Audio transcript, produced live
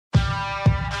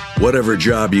Whatever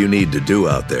job you need to do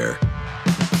out there,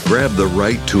 grab the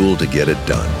right tool to get it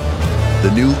done.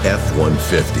 The new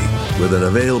F-150 with an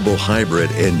available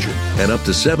hybrid engine and up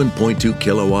to 7.2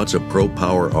 kilowatts of Pro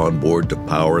Power on board to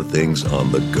power things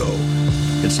on the go.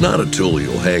 It's not a tool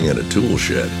you'll hang in a tool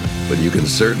shed, but you can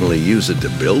certainly use it to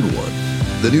build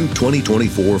one. The new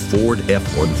 2024 Ford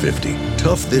F-150.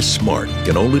 Tough this smart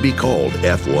can only be called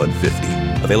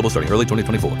F-150. Available starting early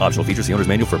 2024. Optional features, the owner's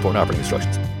manual for important operating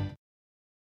instructions.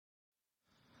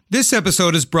 This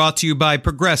episode is brought to you by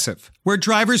Progressive, where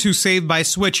drivers who save by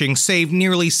switching save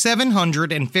nearly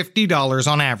 $750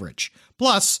 on average.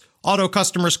 Plus, auto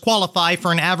customers qualify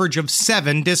for an average of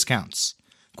 7 discounts.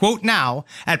 Quote now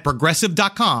at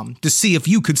Progressive.com to see if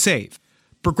you could save.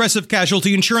 Progressive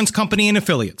Casualty Insurance Company and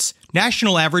Affiliates.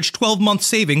 National average 12-month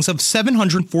savings of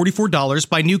 $744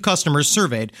 by new customers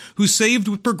surveyed who saved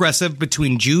with Progressive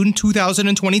between June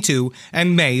 2022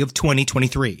 and May of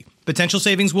 2023. Potential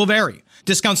savings will vary.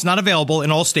 Discounts not available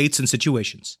in all states and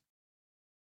situations.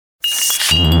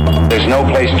 There's no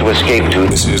place to escape to.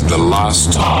 This is the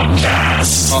Lost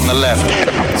Podcast. On the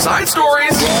left. Side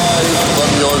stories.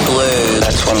 From your glade.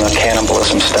 That's when the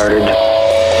cannibalism started.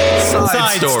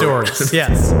 Side stories.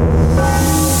 Yes.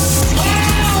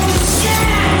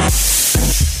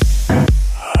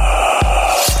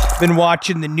 Been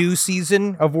watching the new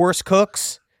season of Worst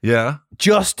Cooks. Yeah.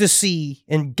 Just to see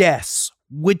and guess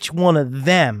which one of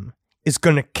them is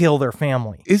going to kill their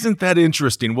family. Isn't that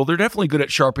interesting? Well, they're definitely good at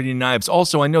sharpening knives.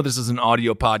 Also, I know this is an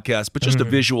audio podcast, but just a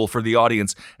visual for the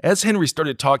audience. As Henry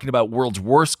started talking about World's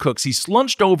Worst Cooks, he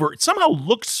slunched over. It somehow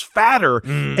looks fatter,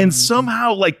 and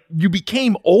somehow, like, you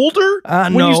became older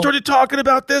when you started talking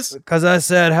about this? Because I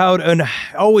said, and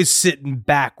always sitting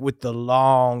back with the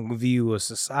long view of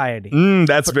society.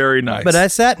 That's very nice. But I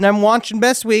sat and I'm watching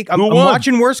Best Week. I'm won?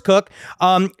 watching Worst Cook.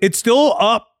 It's still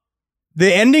up.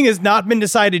 The ending has not been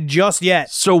decided just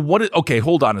yet. So okay,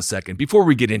 hold on a second. Before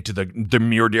we get into the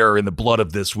murder and the blood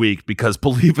of this week, because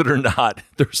believe it or not,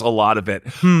 there's a lot of it.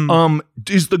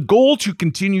 Is the goal to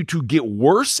continue to get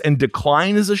worse and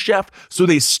decline as a chef? So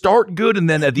they start good and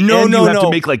then at the end you have to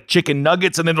make like chicken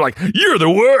nuggets and then they're like, you're the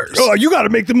worst. Oh, you got to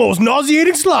make the most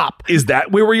nauseating slop. Is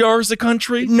that where we are as a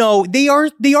country? No, they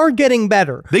are getting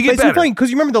better. They get better.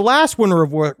 Because you remember the last winner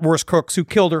of Worst Cooks who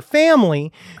killed her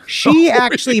family, she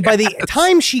actually, by the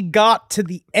time she got to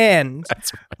the end,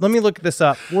 let me look this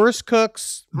up. Worst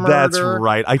Cooks murder. That's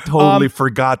right. I totally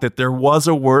forgot that there was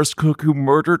a worst cook who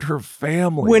murdered her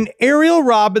family. When Ariel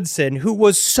Robinson, who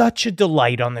was such a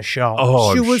delight on the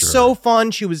show, she was so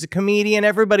fun. She was a comedian.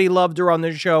 Everybody loved her on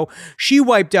the show. She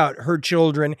wiped out her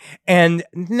children, and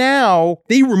now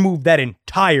they removed that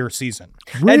entire season.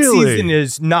 Really? That season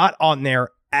is not on there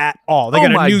at all. They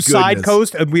got a new side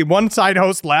host. We one side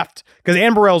host left because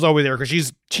Anne Burrell's always there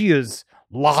because she is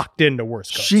locked into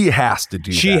Worst Cooks. She has to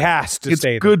do She that. has to stay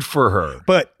there. It's good for her.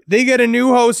 But they get a new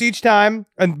host each time,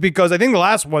 and because I think the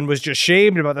last one was just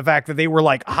shamed about the fact that they were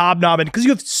like hobnobbing because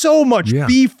you have so much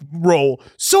B-roll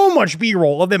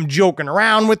of them joking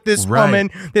around with this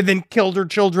woman that then killed her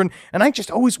children. And I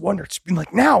just always wondered, it's been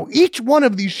like, now each one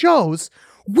of these shows,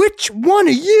 which one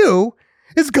of you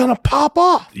is gonna pop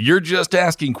off? You're just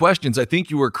asking questions. I think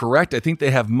you were correct. I think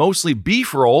they have mostly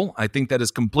beef roll. I think that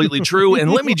is completely true.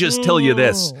 And let me just tell you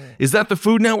this. Is that the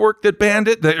Food Network that banned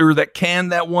it? Or that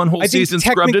canned that one whole season,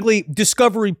 scrubbed it? Technically,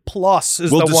 Discovery Plus is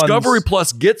the one. Well, Discovery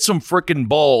Plus, get some frickin'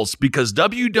 balls because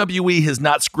WWE has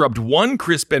not scrubbed one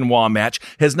Chris Benoit match,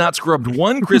 has not scrubbed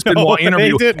one Chris Benoit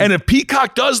interview. And if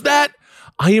Peacock does that,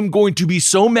 I am going to be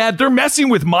so mad. They're messing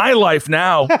with my life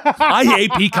now. I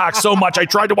hate Peacock so much. I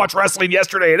tried to watch wrestling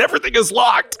yesterday and everything is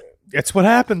locked. That's what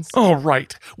happens. All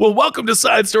right. Well, welcome to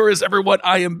Side Stories, everyone.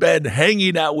 I am Ben,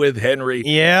 hanging out with Henry.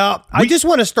 Yeah. I just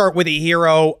want to start with a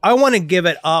hero. I want to give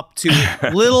it up to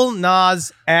Lil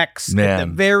Nas X at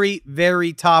the very,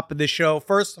 very top of the show.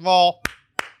 First of all,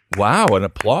 wow, an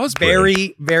applause break.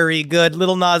 Very, very good.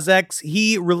 Lil Nas X,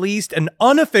 he released an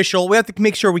unofficial, we have to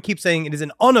make sure we keep saying it is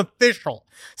an unofficial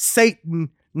Satan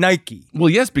Nike. Well,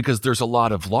 yes, because there's a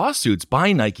lot of lawsuits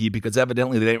by Nike because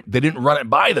evidently they didn't run it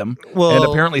by them. Well, and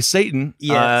apparently Satan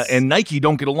and Nike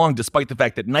don't get along despite the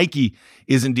fact that Nike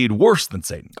is indeed worse than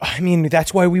Satan. I mean,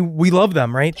 that's why we love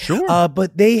them, right? Sure.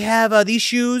 But they have these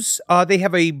shoes. They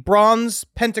have a bronze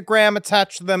pentagram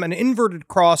attached to them, an inverted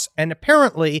cross, and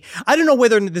apparently, I don't know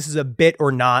whether this is a bit or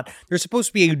not, there's supposed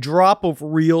to be a drop of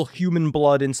real human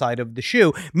blood inside of the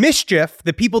shoe. Mischief,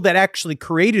 the people that actually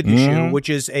created the shoe, which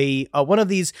is one of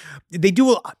these these, they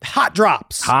do hot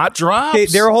drops. Hot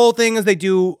drops? Their whole thing is they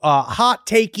do hot,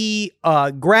 takey,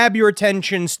 grab your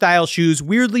attention style shoes,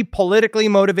 weirdly politically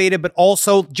motivated, but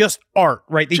also just art,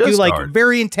 right? They do like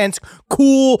very intense,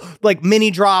 cool, like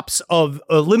mini drops of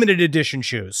limited edition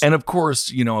shoes. And of course,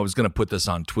 you know, I was going to put this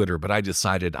on Twitter, but I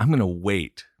decided I'm going to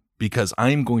wait because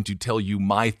I'm going to tell you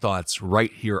my thoughts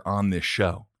right here on this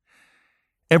show.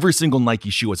 Every single Nike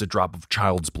shoe has a drop of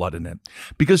child's blood in it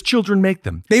because children make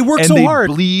them. They work and so they hard.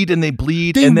 Bleed and they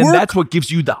bleed. And then that's what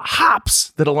gives you the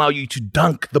hops that allow you to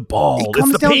dunk the ball.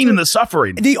 It's the pain and the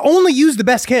suffering. They only use the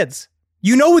best kids.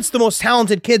 You know, it's the most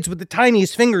talented kids with the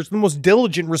tiniest fingers, the most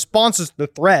diligent responses to the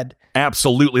thread.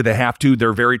 Absolutely, they have to.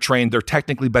 They're very trained. They're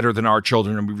technically better than our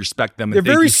children, and we respect them. And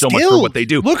They're very so much for what they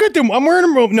do. Look at them. I'm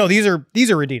wearing them. No, these are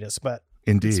Adidas, but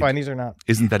indeed, it's fine. These are not.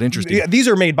 Isn't that interesting? Yeah, these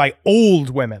are made by old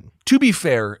women. To be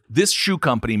fair, this shoe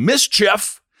company,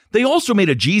 Mischief, they also made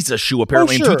a Jesus shoe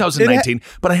apparently in 2019.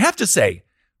 But I have to say,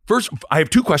 first, I have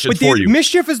two questions for you.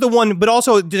 Mischief is the one, but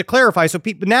also to clarify, so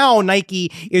people now Nike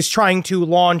is trying to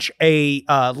launch a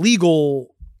legal.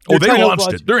 Oh, they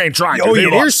launched it. They ain't trying to.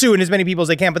 They're suing as many people as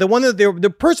they can. But the one that the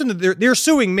person that they're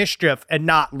suing Mischief and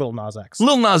not Lil Nas X.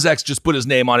 Lil Nas X just put his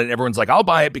name on it, and everyone's like, "I'll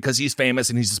buy it because he's famous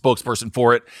and he's a spokesperson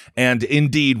for it." And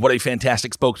indeed, what a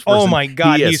fantastic spokesperson! Oh my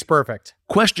God, he's perfect.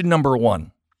 Question number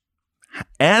one: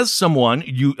 as someone,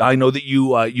 I know that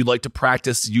you like to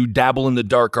practice, you dabble in the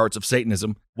dark arts of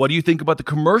Satanism. What do you think about the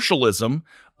commercialism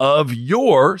of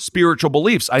your spiritual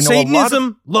beliefs? I know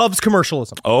Satanism loves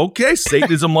commercialism. Okay,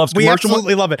 Satanism loves we commercialism.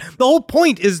 We absolutely love it. The whole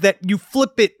point is that you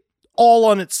flip it all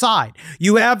on its side.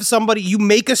 You have somebody, you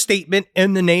make a statement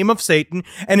in the name of Satan,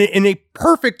 and in a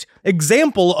perfect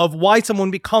example of why someone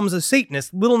becomes a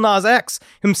Satanist, Lil Nas X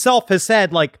himself has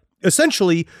said, like,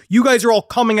 essentially, you guys are all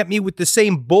coming at me with the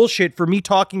same bullshit for me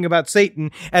talking about Satan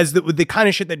as the kind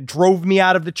of shit that drove me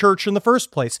out of the church in the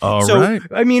first place. Right.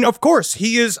 I mean, of course,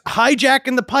 he is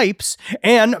hijacking the pipes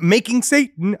and making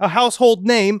Satan a household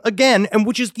name again, and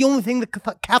which is the only thing the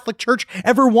Catholic Church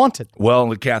ever wanted. Well,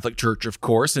 the Catholic Church, of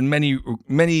course, and many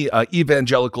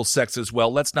evangelical sects as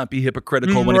well. Let's not be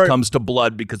hypocritical when it comes to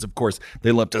blood, because, of course,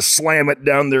 they love to slam it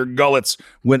down their gullets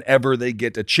whenever they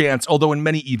get a chance. Although in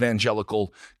many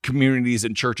evangelical communities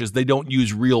and churches, they don't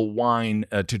use real wine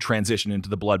to transition into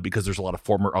the blood because there's a lot of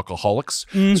former alcoholics.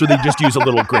 So they just use a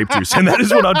little grape juice. And that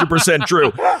is 100%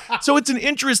 true. So it's an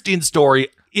interesting story.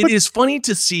 It is funny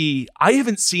to see. I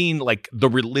haven't seen like the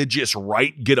religious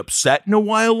right get upset in a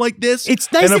while like this. It's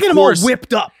nice to get them all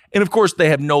whipped up. And of course, they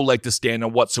have no leg to stand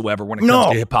on whatsoever when it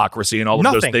comes to hypocrisy and all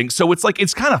of those things. So it's like,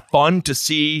 it's kind of fun to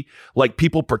see like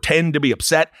people pretend to be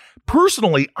upset.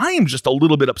 Personally, I am just a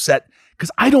little bit upset because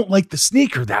I don't like the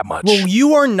sneaker that much. Well,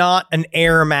 you are not an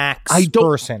Air Max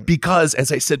person. Because,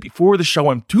 as I said before the show,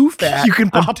 I'm too fat. You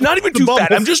can pop. I'm not even too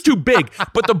fat. I'm just too big.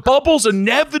 But the bubbles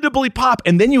inevitably pop.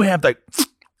 And then you have that...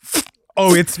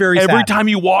 Oh, it's very sad. Every time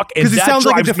you walk, and because it sounds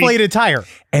like a deflated tire,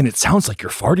 and it sounds like you're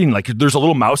farting. Like there's a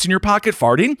little mouse in your pocket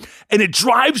farting, and it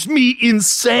drives me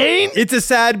insane. It's a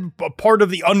sad part of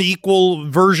the unequal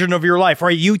version of your life,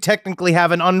 right? You technically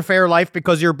have an unfair life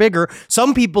because you're bigger.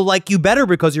 Some people like you better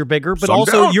because you're bigger, but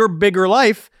also your bigger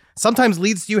life sometimes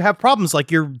leads to you have problems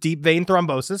like your deep vein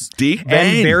thrombosis,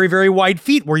 and very, very wide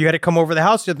feet, where you had to come over the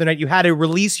house the other night. You had to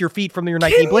release your feet from your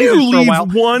Nike Blazers for a while.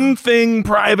 One thing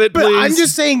private, please? But I'm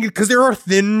just saying because they're a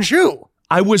thin shoe.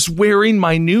 I was wearing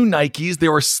my new Nikes. They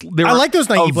were I like those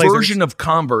Nike Blazers. A version of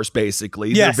Converse,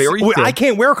 basically. Yes. They're very thin. I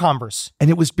can't wear Converse. And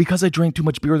it was because I drank too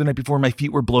much beer the night before. My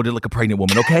feet were bloated like a pregnant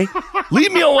woman, okay?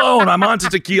 Leave me alone. I'm on to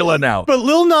tequila now. But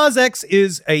Lil Nas X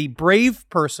is a brave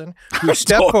person who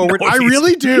stepped forward. I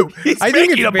really do. I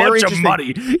think it's a bunch of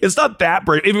money. It's not that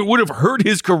brave. If it would have hurt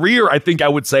his career, I think I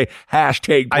would say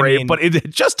 #brave, but it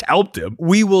just helped him.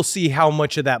 We will see how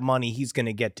much of that money he's going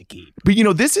to get to keep. But, you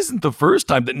know, this isn't the first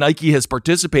time that Nike has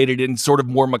participated in sort of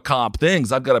more macabre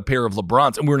things. I've got a pair of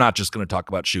LeBrons, and we're not just going to talk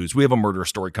about shoes. We have a murder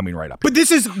story coming right up. But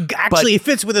this is actually, it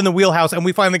fits within the wheelhouse, and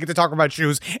we finally get to talk about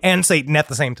shoes and Satan at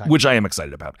the same time. Which I am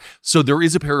excited about. So there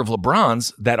is a pair of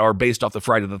LeBrons that are based off the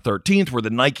Friday the 13th, where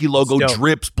the Nike logo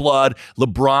drips blood.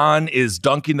 LeBron is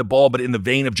dunking the ball, but in the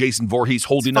vein of Jason Voorhees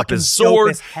holding up his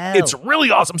sword. It's really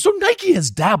awesome. So Nike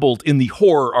has dabbled in the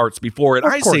horror arts before, and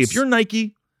I say, if you're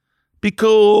Nike, be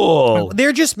cool.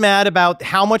 They're just mad about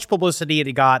how much publicity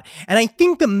it got. And I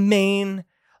think the main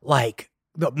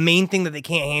thing that they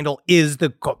can't handle is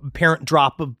the apparent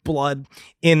drop of blood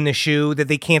in the shoe, that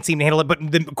they can't seem to handle it. But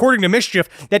according to Mischief,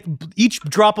 that each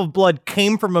drop of blood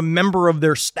came from a member of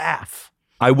their staff.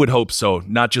 I would hope so.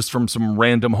 Not just from some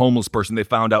random homeless person they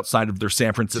found outside of their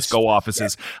San Francisco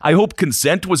offices. I hope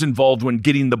consent was involved when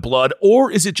getting the blood,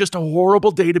 or is it just a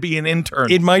horrible day to be an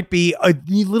intern? It might be.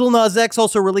 Lil Nas X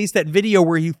also released that video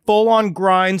where he full on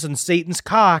grinds on Satan's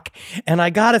cock. And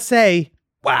I gotta say,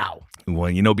 wow.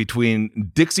 Well, you know,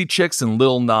 between Dixie Chicks and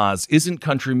Lil Nas, isn't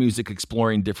country music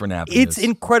exploring different avenues? It's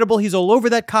incredible. He's all over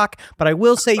that cock. But I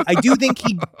will say, I do think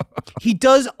he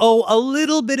does owe a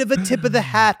little bit of a tip of the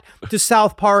hat to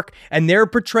South Park and their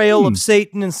portrayal of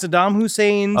Satan and Saddam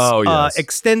Hussein's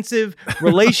extensive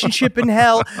relationship in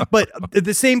hell. But at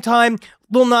the same time,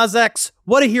 Lil Nas X,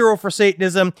 what a hero for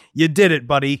Satanism. You did it,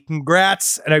 buddy.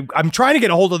 Congrats. And I'm trying to get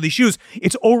a hold of these shoes.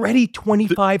 It's already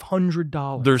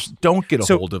 $2,500. Don't get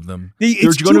a hold of them.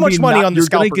 It's too much money on the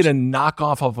scalpers. You're going to get a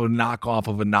knockoff of a knockoff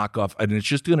of a knockoff, and it's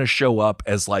just going to show up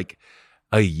as like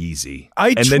a Yeezy.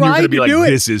 And then you're going to be like,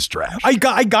 this is trash. I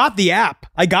got the app.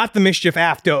 I got the Mischief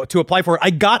app to apply for it. I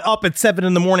got up at 7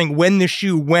 a.m. when the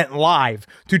shoe went live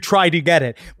to try to get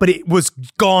it, but it was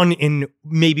gone in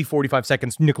maybe 45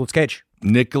 seconds.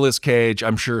 Nicolas Cage,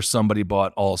 I'm sure somebody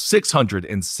bought all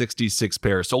 666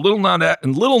 pairs. So Lil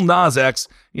Nas X,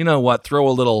 you know what? Throw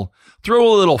a little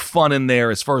fun in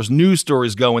there as far as news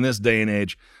stories go in this day and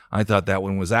age. I thought that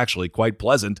one was actually quite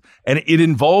pleasant, and it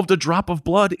involved a drop of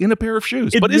blood in a pair of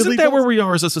shoes. But isn't that where we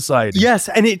are as a society? Yes,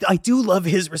 and I do love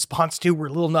his response too, where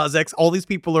Lil Nas X, all these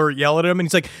people are yelling at him, and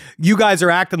he's like, you guys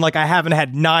are acting like I haven't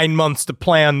had 9 months to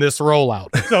plan this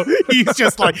rollout. So he's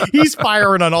just like, he's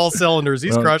firing on all cylinders.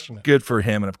 He's crushing it. Good for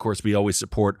him, and of course, we always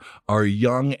support our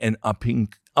young and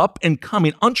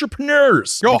up-and-coming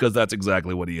entrepreneurs, because that's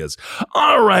exactly what he is.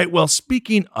 All right, well,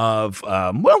 speaking of,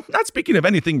 not speaking of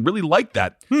anything really like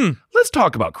that, let's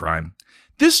talk about crime.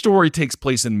 This story takes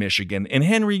place in Michigan, and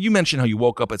Henry, you mentioned how you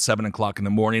woke up at 7 o'clock in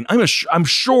the morning. I'm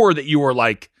sure that you were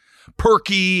like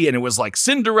perky, and it was like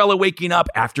Cinderella waking up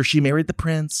after she married the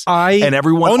prince. And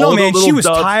everyone. Oh no, man, she was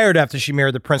tired after she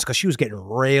married the prince because she was getting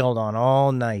railed on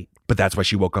all night. But that's why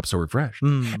she woke up so refreshed.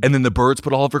 And then the birds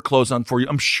put all of her clothes on for you.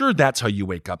 I'm sure that's how you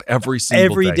wake up every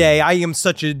day. I am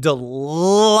such a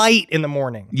delight in the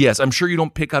morning. Yes, I'm sure you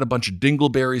don't pick out a bunch of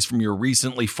dingleberries from your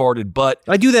recently farted butt.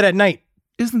 I do that at night.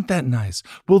 Isn't that nice?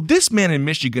 Well, this man in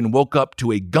Michigan woke up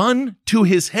to a gun to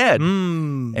his head.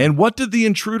 And what did the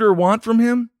intruder want from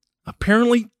him?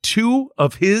 Apparently 2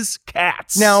 of his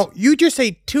cats. Now, you just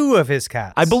say 2 of his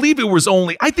cats. I believe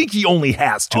I think he only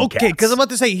has 2 cats. Okay, because I'm about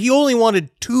to say he only wanted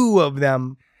 2 of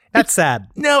them. That's sad.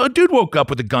 Now, a dude woke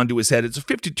up with a gun to his head. It's a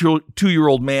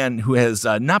 52-year-old man who has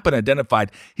not been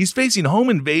identified. He's facing home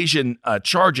invasion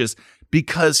charges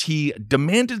because he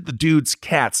demanded the dude's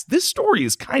cats. This story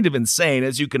is kind of insane,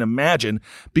 as you can imagine,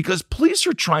 because police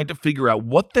are trying to figure out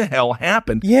what the hell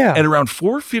happened at around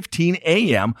 4:15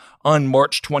 a.m. on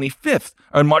March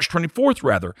 24th,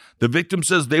 rather. The victim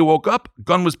says they woke up,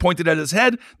 gun was pointed at his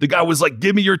head. The guy was like,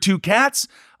 give me your 2 cats.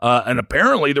 And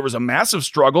apparently there was a massive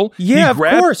struggle. Yeah, of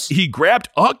course. He grabbed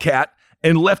a cat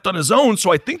and left on his own,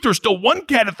 so I think there's still 1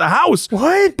 cat at the house.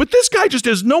 What? But this guy just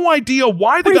has no idea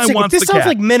why the guy wants the cat. This sounds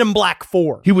like Men in Black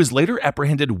 4. He was later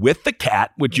apprehended with the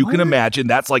cat, which you can imagine,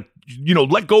 that's like,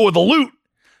 let go of the loot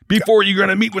before you're going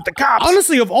to meet with the cops.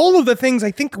 Honestly, of all of the things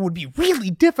I think it would be really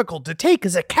difficult to take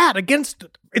as a cat against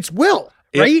its will,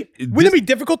 right? Wouldn't it be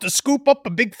difficult to scoop up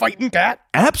a big fighting cat?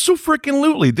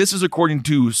 Absolutely. This is according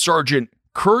to Sergeant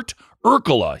Kurt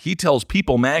Urkula. He tells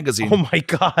People magazine. Oh my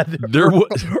God.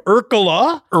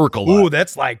 Urkula? Urkula. Ooh,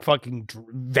 that's like fucking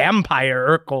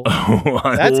vampire Urkel. Oh,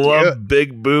 I love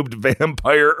big boobed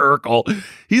vampire Urkel.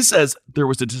 He says there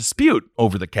was a dispute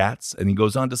over the cats, and he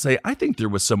goes on to say, I think there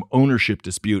was some ownership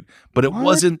dispute, but it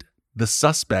wasn't the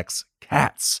suspect's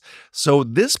cats. So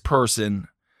this person,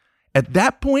 at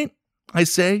that point, I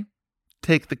say,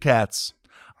 take the cats.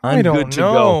 I'm good to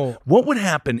go. What would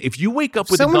happen if you wake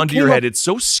up with a gun to your head? It's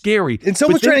so scary. And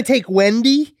someone's trying to take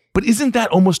Wendy? But isn't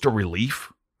that almost a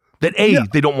relief? That A,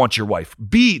 they don't want your wife.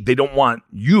 B, they don't want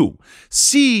you.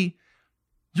 C,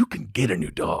 you can get a new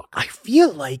dog. I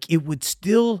feel like it would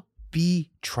still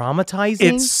be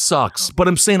traumatizing. It sucks. But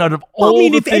I'm saying out of all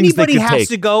the things they could take. If anybody has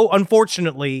to go,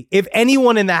 unfortunately, if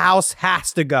anyone in the house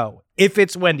has to go, if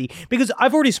it's Wendy, because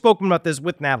I've already spoken about this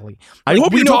with Natalie. I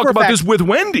hope you talk about this with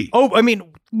Wendy. Oh, I mean,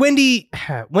 Wendy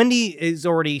is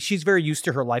already, she's very used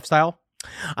to her lifestyle.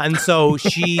 And so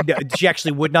she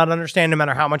actually would not understand no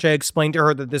matter how much I explained to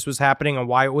her that this was happening and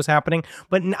why it was happening.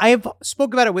 But I have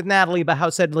spoke about it with Natalie about how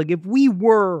it said, like, if we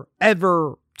were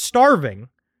ever starving,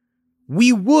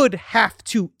 we would have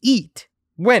to eat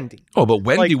Wendy. Oh, but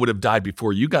Wendy Like- would have died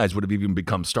before you guys would have even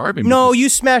become starving. No, you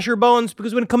smash your bones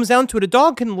because when it comes down to it, a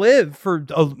dog can live for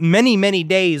many, many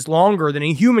days longer than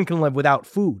a human can live without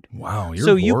food. Wow, you're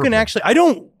So you can horrible.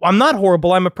 actually, I'm not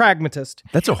horrible. I'm a pragmatist.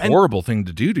 That's a horrible thing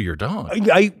to do to your dog.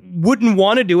 I wouldn't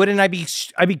want to do it, and I'd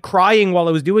be crying while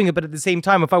I was doing it. But at the same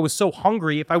time, if I was so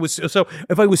hungry, if I was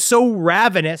so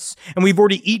ravenous, and we've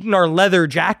already eaten our leather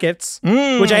jackets,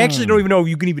 which I actually don't even know if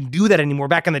you can even do that anymore.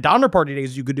 Back in the Donner Party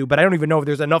days, you could do, but I don't even know if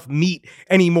there's enough meat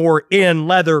anymore in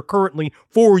leather currently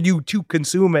for you to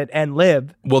consume it and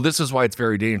live. Well, this is why it's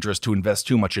very dangerous to invest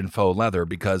too much in faux leather,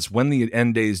 because when the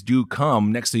end days do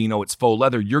come, next thing you know, it's faux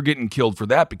leather. You're getting killed for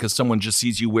that because someone just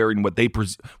sees you wearing what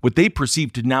they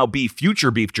perceive to now be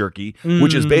future beef jerky,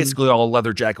 which is basically all a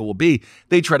leather jacket will be.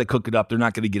 They try to cook it up. They're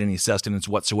not going to get any sustenance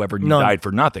whatsoever, and you died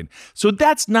for nothing. So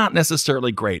that's not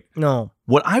necessarily great. No.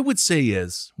 What I would say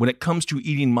is, when it comes to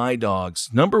eating my dogs,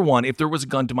 number one, if there was a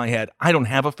gun to my head, I don't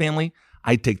have a family,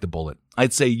 I'd take the bullet.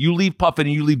 I'd say, you leave Puffin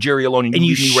and you leave Jerry alone, and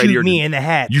You leave me right here. shoot me in the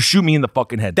head. You shoot me in the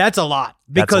fucking head. That's a lot.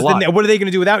 That's Because a lot. then what are they going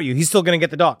to do without you? He's still going to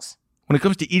get the dogs. When it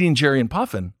comes to eating Jerry and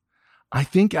Puffin, I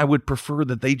think I would prefer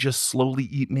that they just slowly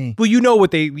eat me. Well, you know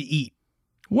what they eat.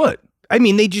 What? I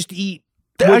mean, they just eat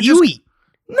I what you just- eat.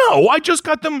 No, I just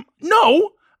got them.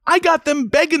 No, I got them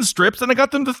bacon strips, and I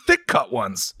got them the thick cut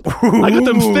ones. I got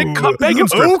them thick cut bacon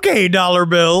strips. Okay, dollar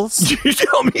bills. You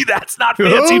tell me that's not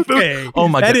fancy Okay. food. Oh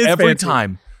my That God. is Every fancy.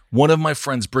 time one of my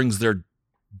friends brings their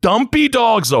dumpy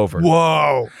dogs over,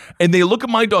 Whoa. and they look at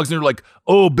my dogs and they're like,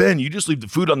 "Oh, Ben, you just leave the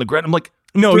food on the ground." I'm like,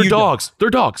 No, they're you don't. dogs. They're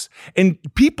dogs. And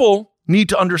people need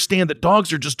to understand that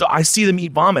dogs are just, I see them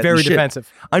eat vomit. Very and shit.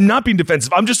 defensive. I'm not being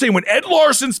defensive. I'm just saying when Ed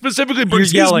Larson specifically brings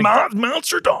his yelling.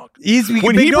 monster dog, He's a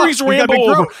when big he dog. brings He's got a Rambo big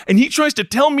over throat. and he tries to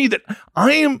tell me that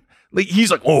I am, like, he's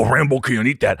like, "Oh, Rambo can't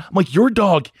eat that." I'm like, your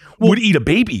dog would eat a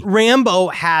baby. Rambo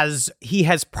has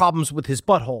problems with his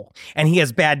butthole, and he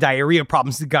has bad diarrhea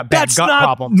problems. He's got bad That's gut not,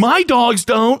 problems. my dogs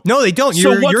don't. No, they don't.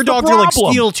 So Your what's the dogs are like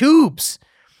problem? steel tubes.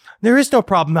 There is no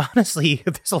problem, honestly.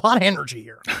 There's a lot of energy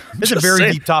here. It's a Just very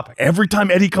saying, deep topic. Every time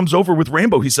Eddie comes over with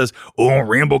Rambo, he says, "Oh,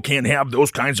 Rambo can't have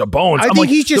those kinds of bones." I I'm think like,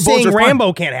 he's just "The bones saying are fine."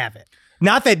 Rambo can't have it.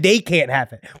 Not that they can't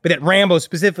have it, but that Rambo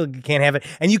specifically can't have it.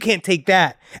 And you can't take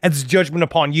that as judgment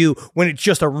upon you when it's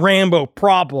just a Rambo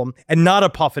problem and not a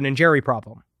Puffin and Jerry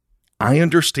problem. I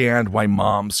understand why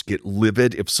moms get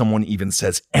livid if someone even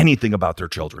says anything about their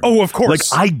children. Oh, of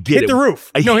course. Like, I get it. Hit the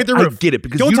roof. I Hit the roof. I get it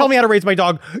because don't you tell me how to raise my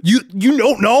dog. You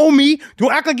don't know me.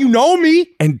 Don't act like you know me.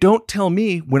 And don't tell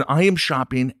me when I am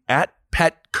shopping at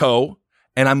Petco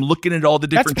and I'm looking at all the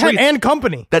That's different Pet treats. and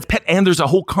Company. That's Pet, and there's a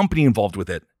whole company involved with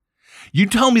it. You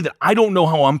tell me that I don't know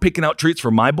how I'm picking out treats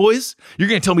for my boys? You're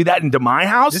going to tell me that into my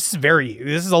house? This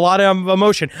is a lot of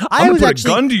emotion. I'm going to put a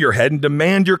gun to your head and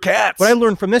demand your cats. What I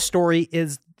learned from this story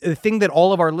is the thing that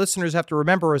all of our listeners have to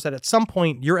remember is that at some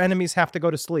point your enemies have to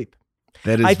go to sleep.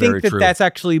 That is I think very that true. that's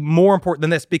actually more important than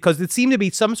this because it seemed to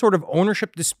be some sort of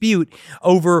ownership dispute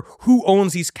over who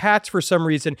owns these cats for some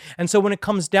reason. And so when it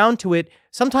comes down to it,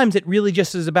 sometimes it really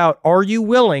just is about, are you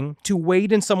willing to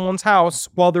wait in someone's house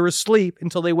while they're asleep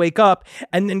until they wake up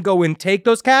and then go and take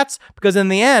those cats? Because in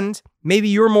the end, maybe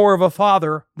you're more of a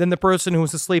father than the person who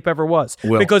was asleep ever was.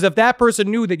 Well- because if that person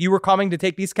knew that you were coming to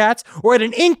take these cats or had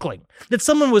an inkling that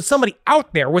somebody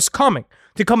out there was coming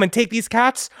to come and take these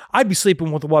cats, I'd be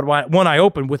sleeping with one eye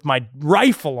open with my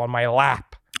rifle on my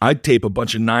lap. I'd tape a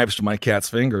bunch of knives to my cat's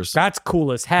fingers. That's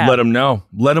cool as hell. Let them know.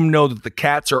 Let them know that the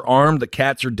cats are armed, the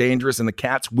cats are dangerous, and the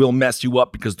cats will mess you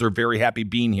up because they're very happy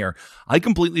being here. I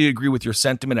completely agree with your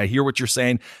sentiment. I hear what you're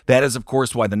saying. That is, of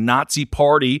course, why the Nazi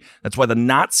party, that's why the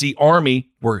Nazi army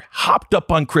were hopped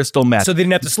up on crystal meth. So they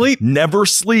didn't have to sleep. Never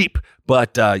sleep,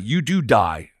 but you do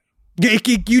die.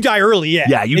 You die early, yeah.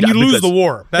 Yeah, you and die you lose because- the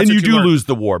war. That's and what you do learn. lose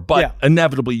the war, but Yeah.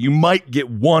 inevitably you might get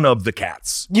one of the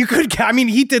cats. You could. I mean,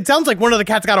 it sounds like one of the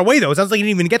cats got away though. It sounds like he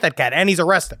didn't even get that cat, and he's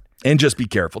arrested. And just be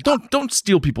careful. Don't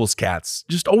steal people's cats.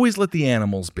 Just always let the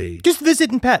animals be. Just visit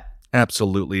and pet.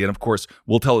 Absolutely. And of course,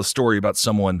 we'll tell a story about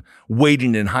someone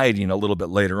waiting and hiding a little bit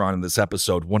later on in this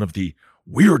episode. One of the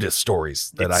weirdest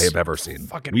stories that I have ever seen.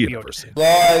 fucking We have weird. ever seen.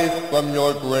 Live from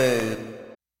your grave.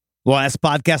 The last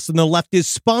podcast on the left is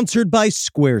sponsored by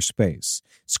Squarespace.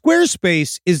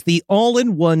 Squarespace is the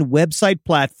all-in-one website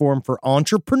platform for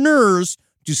entrepreneurs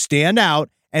to stand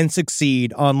out and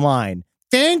succeed online.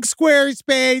 Thanks,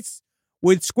 Squarespace!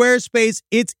 With Squarespace,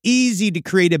 it's easy to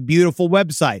create a beautiful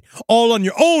website, all on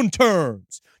your own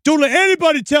terms. Don't let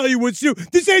anybody tell you what to do.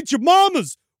 This ain't your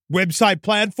mama's website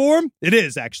platform. It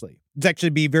is, actually. It's actually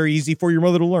be very easy for your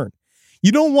mother to learn.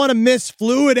 You don't want to miss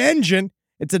Fluid Engine.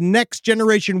 It's a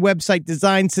next-generation website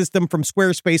design system from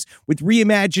Squarespace with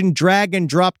reimagined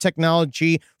drag-and-drop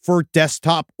technology for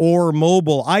desktop or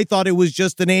mobile. I thought it was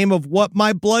just the name of what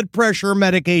my blood pressure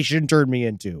medication turned me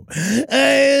into.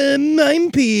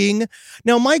 I'm peeing.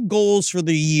 Now, my goals for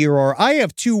the year are I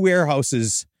have 2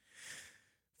 warehouses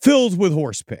filled with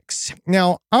horse picks.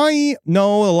 Now, I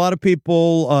know a lot of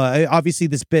people, obviously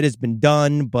this bit has been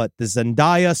done, but the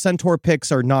Zendaya Centaur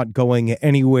picks are not going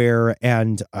anywhere,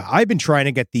 and I've been trying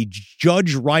to get the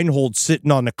Judge Reinhold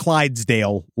sitting on the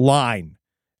Clydesdale line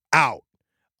out.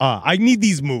 I need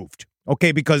these moved,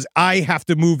 okay, because I have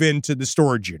to move into the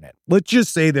storage unit. Let's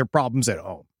just say there are problems at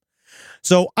home.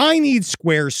 So I need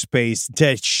Squarespace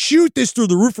to shoot this through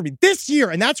the roof for me this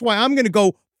year, and that's why I'm going to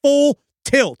go full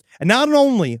tilt. And not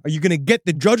only are you going to get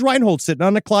the Judge Reinhold sitting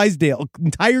on the Clydesdale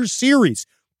entire series,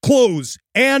 clothes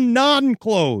and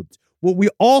non-clothes, what we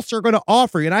also are going to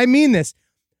offer you, and I mean this,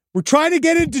 we're trying to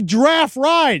get into giraffe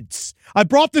rides. I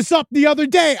brought this up the other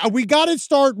day. We got to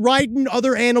start riding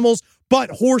other animals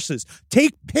but horses.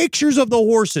 Take pictures of the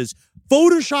horses.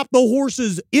 Photoshop the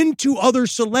horses into other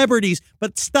celebrities,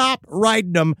 but stop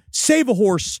riding them. Save a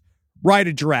horse, ride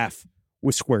a giraffe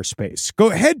with Squarespace.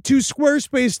 Go ahead to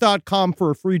squarespace.com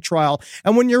for a free trial.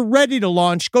 And when you're ready to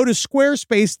launch, go to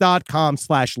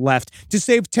squarespace.com/left to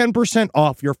save 10%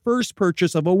 off your first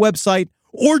purchase of a website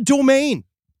or domain.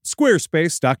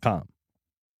 Squarespace.com.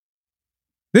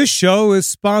 This show is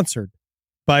sponsored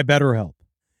by BetterHelp.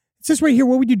 It says right here,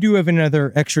 what would you do if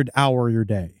another extra hour of your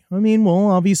day? I mean, well,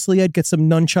 obviously I'd get some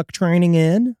nunchuck training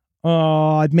in.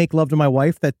 I'd make love to my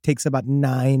wife. That takes about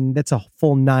 9. That's a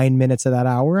full 9 minutes of that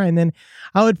hour. And then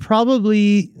I would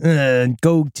probably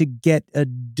go to get a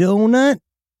donut.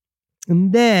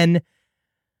 And then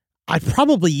I'd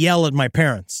probably yell at my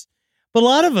parents. But a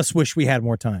lot of us wish we had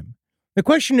more time. The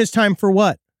question is, time for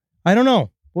what? I don't know.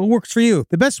 What works for you?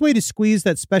 The best way to squeeze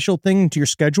that special thing into your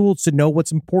schedule is to know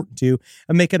what's important to you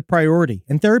and make it a priority.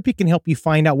 And therapy can help you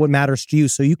find out what matters to you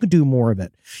so you can do more of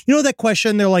it. You know that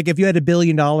question? They're like, if you had $1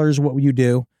 billion, what would you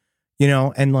do? You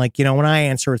know, and like, you know, when I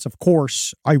answer, it's of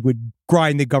course I would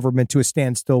grind the government to a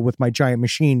standstill with my giant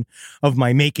machine of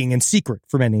my making in secret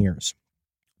for many years.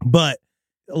 But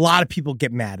a lot of people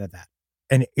get mad at that.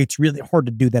 And it's really hard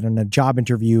to do that in a job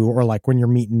interview or like when you're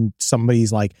meeting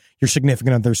somebody's like your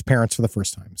significant other's parents for the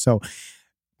first time. So,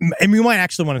 and you might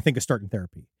actually want to think of starting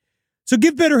therapy. So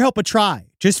give BetterHelp a try.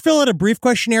 Just fill out a brief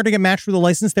questionnaire to get matched with a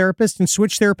licensed therapist and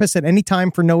switch therapists at any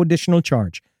time for no additional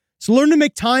charge. So learn to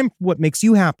make time for what makes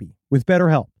you happy with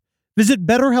BetterHelp. Visit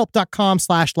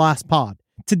BetterHelp.com/lastpod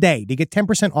today to get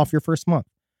 10% off your first month.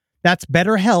 That's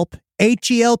BetterHelp,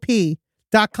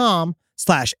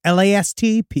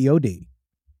 HELP.com/LASTPOD.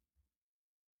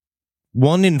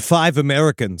 1 in 5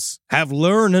 Americans have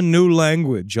learned a new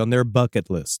language on their bucket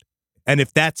list. And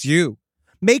if that's you,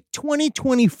 make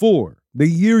 2024 the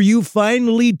year you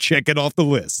finally check it off the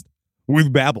list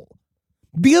with Babbel.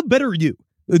 Be a better you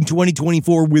in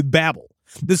 2024 with Babbel,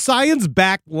 the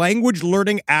science-backed language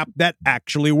learning app that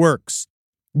actually works.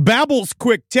 Babbel's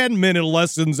quick 10-minute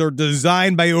lessons are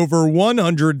designed by over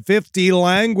 150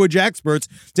 language experts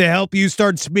to help you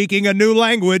start speaking a new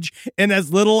language in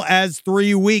as little as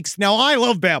 3 weeks. Now, I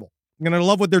love Babbel, and I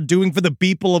love what they're doing for the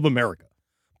people of America.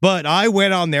 But I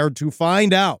went on there to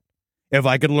find out if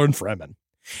I could learn Fremen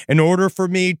in order for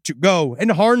me to go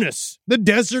and harness the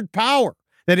desert power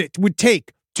that it would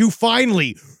take to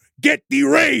finally get the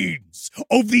reins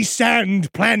of the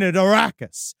sand planet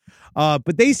Arrakis.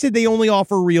 But they said they only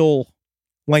offer real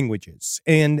languages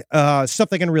and stuff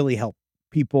that can really help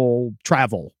people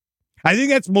travel. I think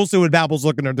that's mostly what Babbel's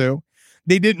looking to do.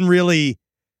 They didn't really,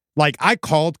 like, I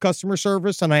called customer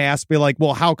service and I asked me, like,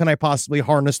 well, how can I possibly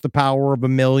harness the power of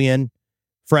 1 million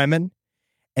Fremen?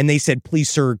 And they said, please,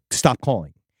 sir, stop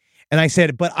calling. And I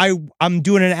said, but I'm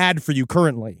doing an ad for you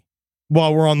currently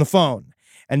while we're on the phone.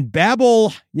 And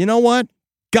Babbel, you know what?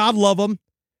 God love them.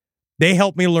 They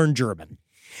helped me learn German.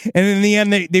 And in the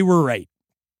end, they were right,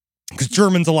 because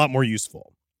German's a lot more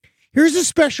useful. Here's a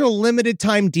special limited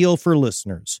time deal for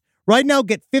listeners. Right now,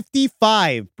 get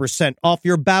 55% off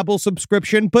your Babbel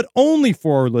subscription, but only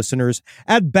for our listeners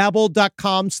at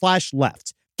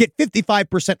Babbel.com/left. Get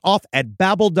 55% off at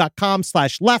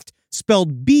Babbel.com/left,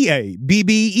 spelled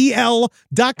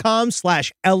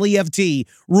BABBEL.com/LEFT.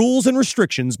 Rules and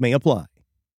restrictions may apply.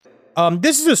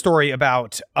 This is a story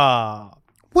about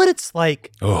what it's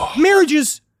like.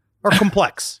 Marriages are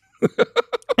complex.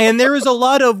 And there is a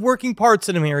lot of working parts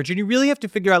in a marriage, and you really have to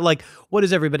figure out, like, what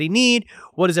does everybody need?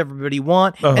 What does everybody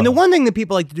want? And the one thing that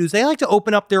people like to do is they like to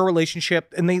open up their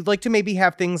relationship, and they like to maybe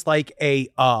have things like a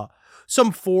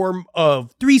some form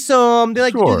of threesome. They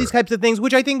like to do these types of things,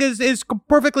 which I think is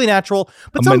perfectly natural.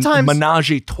 But sometimes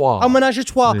menage a trois. A menage a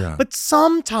trois. Yeah. But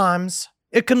sometimes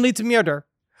it can lead to murder.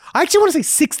 I actually want to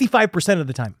say 65% of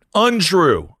the time.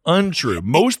 Untrue.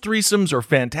 Most threesomes are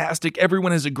fantastic.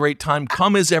 Everyone has a great time.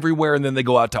 Cum is everywhere, and then they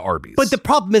go out to Arby's. But the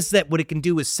problem is that what it can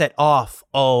do is set off,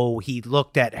 she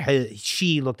looked at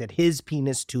his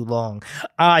penis too long.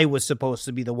 I was supposed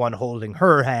to be the one holding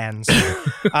her hands.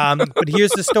 But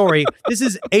here's the story. This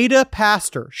is Ada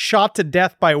Pastor, shot to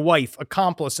death by wife,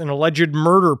 accomplice in alleged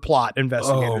murder plot,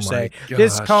 investigators say. Gosh.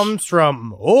 This comes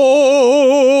from Oklahoma,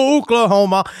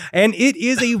 and it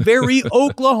is a very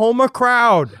Oklahoma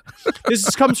crowd.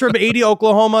 This comes from 80,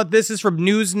 Oklahoma. This is from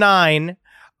News 9,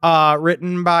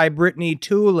 written by Brittany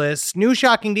Toulis. New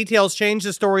shocking details change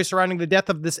the story surrounding the death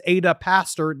of this Ada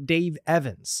pastor, Dave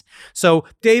Evans. So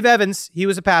Dave Evans, he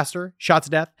was a pastor, shot to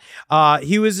death.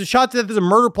 He was shot to death as a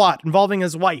murder plot involving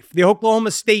his wife. The Oklahoma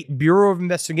State Bureau of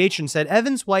Investigation said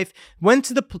Evans' wife went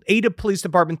to the Ada Police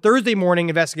Department Thursday morning,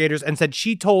 investigators, and said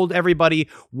she told everybody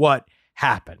what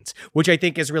happened, which I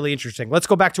think is really interesting. Let's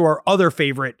go back to our other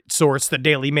favorite source, the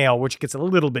Daily Mail, which gets a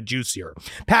little bit juicier.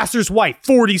 Pastor's wife,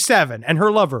 47, and her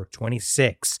lover,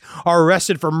 26, are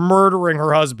arrested for murdering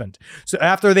her husband. So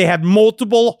after they had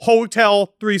multiple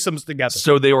hotel threesomes together.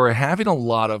 So they were having a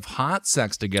lot of hot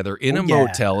sex together in a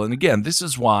motel. And again, this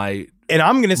is why. And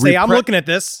I'm going to say, I'm looking at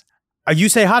this. You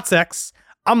say hot sex.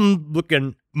 I'm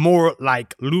looking more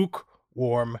like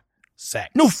lukewarm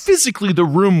sex. No, physically the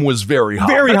room was very hot.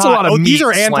 Very That's hot. A lot of meat these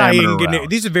are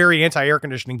these are very anti-air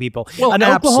conditioning people. Well, an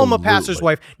Oklahoma absolutely. pastor's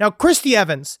wife. Now, Christy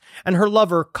Evans and her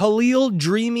lover, Khalil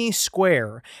Dreamy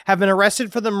Square, have been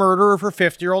arrested for the murder of her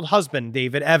 50-year-old husband,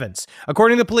 David Evans.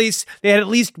 According to the police, they had at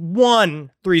least one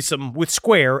threesome with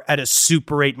Square at a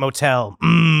Super 8 motel.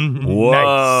 Whoa.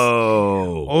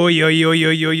 Nice. Oy, oy, oy,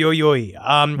 oy, oy, oy, oy.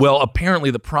 Well, apparently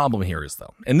the problem here is,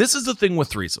 though, and this is the thing with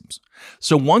threesomes.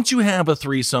 So once you have a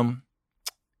threesome,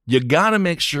 you got to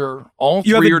make sure all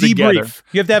three are together.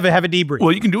 You have to have a debrief.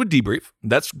 Well, you can do a debrief.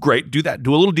 That's great. Do that.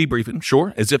 Do a little debriefing,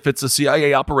 sure, as if it's a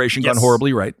CIA operation gone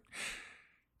horribly right.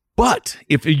 But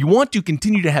if you want to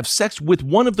continue to have sex with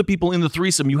one of the people in the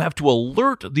threesome, you have to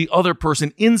alert the other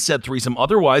person in said threesome.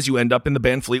 Otherwise, you end up in the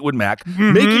band Fleetwood Mac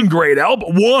making great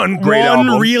album. One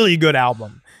really good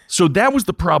album. So that was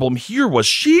the problem here was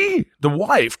she, the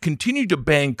wife, continued to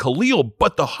bang Khalil,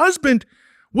 but the husband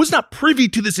was not privy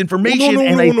to this information.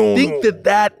 I think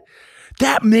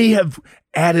that may have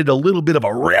added a little bit of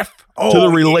a rift to the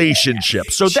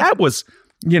relationship. So that was,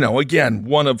 again,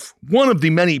 one of the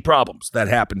many problems that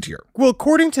happened here. Well,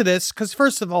 according to this, because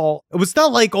first of all, it was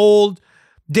not like old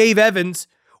Dave Evans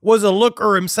was a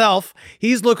looker himself.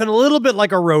 He's looking a little bit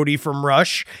like a roadie from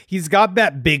Rush. He's got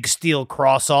that big steel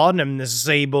cross on and the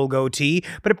sable goatee.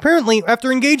 But apparently,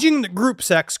 after engaging in the group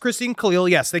sex, Christy and Khalil,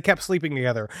 yes, they kept sleeping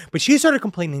together. But she started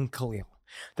complaining to Khalil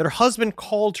that her husband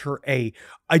called her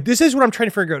this is what I'm trying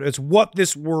to figure out. It's what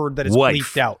this word that is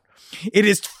bleeped out. It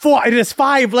is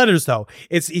 5 letters, though.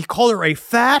 He called her a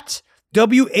fat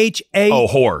W-H-A. Oh,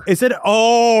 whore. Is it?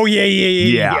 Oh,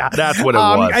 yeah. That's what it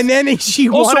was. And then she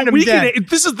wanted him dead.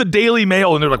 This is the Daily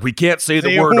Mail, and they're like, we can't say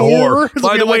the word whore.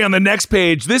 By the way, on the next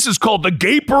page, this is called the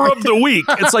Gaper of the Week.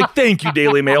 It's like, thank you,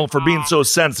 Daily Mail, for being so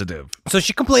sensitive. So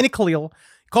she complained to Khalil,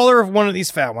 call her one of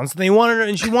these fat ones,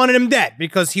 and she wanted him dead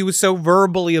because he was so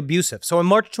verbally abusive. So on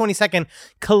March 22nd,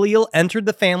 Khalil entered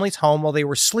the family's home while they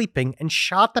were sleeping and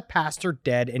shot the pastor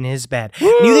dead in his bed.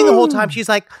 And you think the whole time she's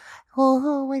like,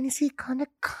 oh, when is he gonna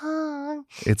come?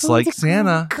 It's like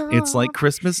Santa. It's like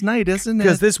Christmas night, isn't it?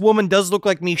 Because this woman does look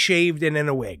like me shaved and in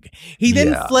a wig. He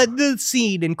then fled the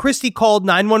scene, and Christy called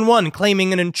 911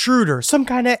 claiming an intruder, some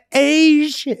kind of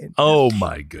Asian. Oh,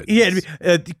 my goodness. He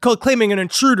had, claiming an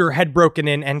intruder had broken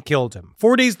in and killed him.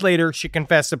 4 days later, she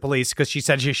confessed to police because she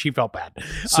said she felt bad.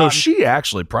 So she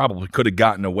actually probably could have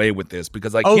gotten away with this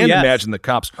because I can't imagine the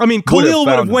cops. I mean, Khalil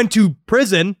would have went to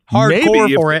prison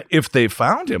hardcore for it. If they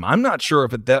found him. I'm not sure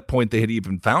if at that point they had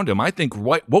even found him. I think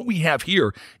what we have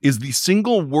here is the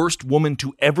single worst woman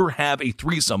to ever have a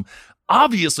threesome.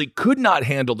 Obviously could not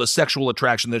handle the sexual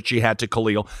attraction that she had to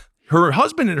Khalil. Her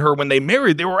husband and her, when they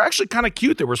married, they were actually kind of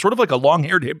cute. They were sort of like a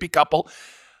long-haired hippie couple.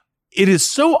 It is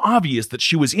so obvious that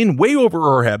she was in way over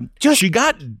her head. She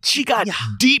got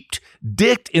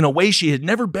dicked in a way she had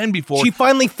never been before. She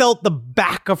finally felt the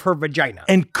back of her vagina.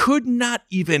 And could not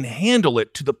even handle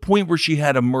it to the point where she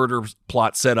had a murder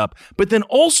plot set up, but then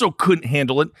also couldn't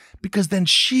handle it because then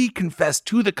she confessed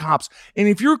to the cops. And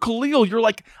if you're Khalil, you're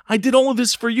like, I did all of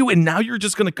this for you, and now you're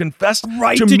just going to confess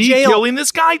right to to me jail. killing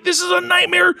this guy? This is a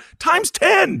nightmare times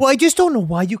 10. Well, I just don't know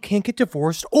why you can't get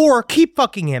divorced or keep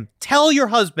fucking him. Tell your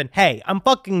husband, hey, I'm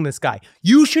fucking this guy.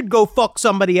 You should go fuck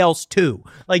somebody else too.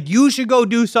 Like, you should go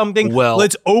do something. Well,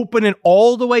 let's open it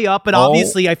all the way up. And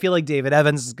obviously, I feel like David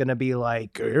Evans is going to be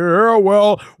like, yeah,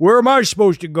 well, where am I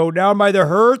supposed to go? Down by the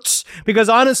Hertz? Because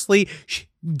honestly,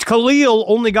 Khalil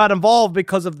only got involved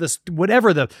because of this,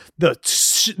 whatever,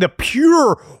 the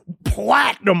pure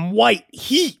platinum white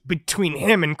heat between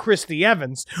him and Christy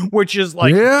Evans, which is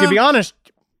like, to be honest,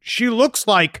 she looks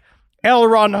like L.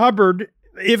 Ron Hubbard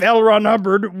if L. Ron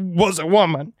Hubbard was a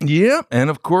woman. Yeah, and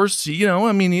of course,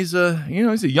 he's a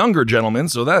younger gentleman,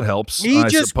 so that helps. He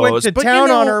just went to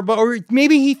town on her, or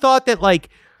maybe he thought that like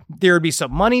there would be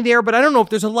some money there, but I don't know if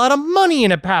there's a lot of money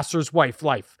in a pastor's wife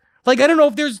life. Like, I don't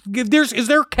know is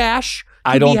there cash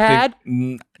to be had?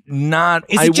 Not.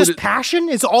 Is it just passion?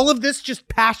 Is all of this just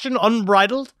passion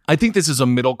unbridled? I think this is a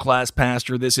middle-class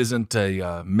pastor. This isn't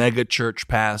a mega church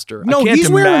pastor. No, I can't he's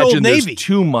wearing imagine Old there's Navy.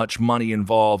 too much money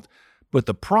involved. But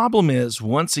the problem is,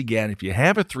 once again, if you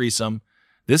have a threesome,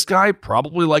 this guy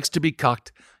probably likes to be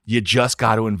cucked. You just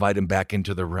got to invite him back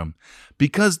into the room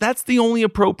because that's the only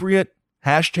appropriate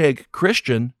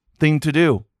 #Christian thing to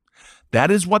do.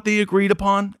 That is what they agreed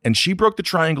upon, and she broke the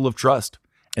triangle of trust.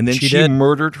 And then she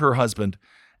murdered her husband,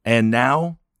 and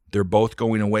now they're both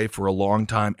going away for a long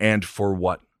time. And for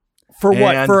what? For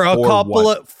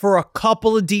what? For a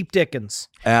couple of deep dickens.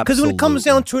 Because when it comes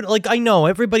down to it, like, I know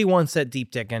everybody wants that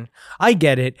deep dickin'. I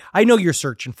get it. I know you're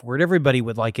searching for it. Everybody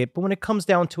would like it. But when it comes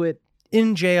down to it,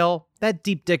 in jail, that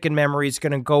deep dickin' memory is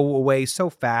going to go away so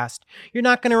fast. You're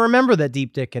not going to remember that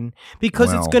deep dickin'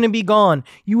 because it's going to be gone.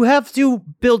 You have to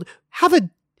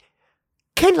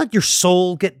can't let your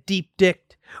soul get deep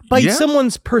dicked by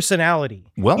someone's personality.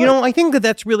 Well, I think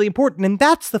that's really important, and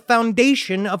that's the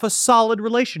foundation of a solid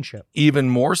relationship. Even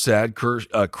more sad,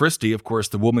 Christy, of course,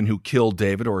 the woman who killed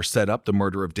David or set up the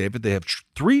murder of David, they have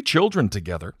 3 children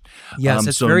together. Yes,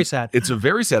 it's very sad. It's a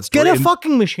very sad story. Get a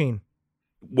fucking machine.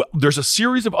 Well, there's a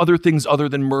series of other things other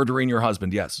than murdering your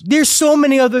husband, yes. There's so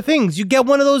many other things. You get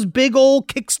one of those big old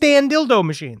kickstand dildo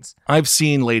machines. I've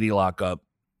seen Lady Lock Up.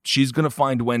 She's going to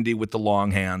find Wendy with the long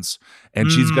hands,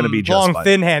 and she's going to be just long,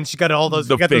 thin hands. She's got all those,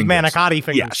 those manicotti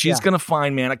fingers. Yeah, she's going to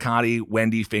find manicotti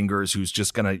Wendy fingers, who's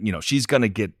just going to, she's going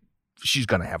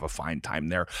to have a fine time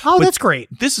there. Oh, but that's great.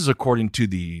 This is according to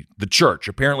the church.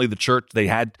 Apparently the church, they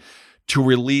had to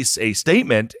release a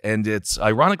statement, and it's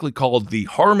ironically called the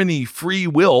Harmony Free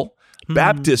Will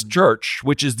Baptist Church,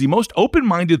 which is the most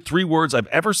open-minded 3 words I've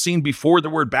ever seen before the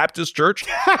word Baptist Church.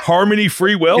 Harmony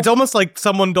Free Will. It's almost like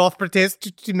someone doth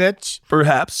protest too much.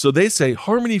 Perhaps. So they say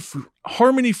Harmony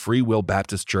Free Will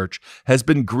Baptist Church has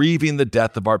been grieving the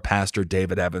death of our pastor,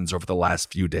 David Evans, over the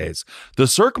last few days. The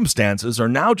circumstances are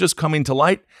now just coming to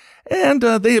light, and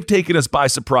they have taken us by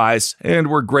surprise, and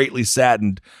we're greatly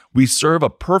saddened. We serve a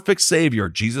perfect Savior,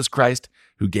 Jesus Christ,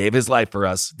 who gave his life for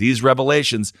us. These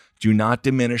revelations do not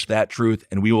diminish that truth,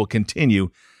 and we will continue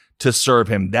to serve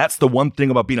him. That's the one thing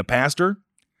about being a pastor.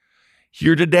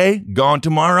 Here today, gone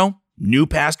tomorrow, new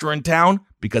pastor in town,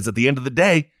 because at the end of the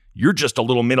day, you're just a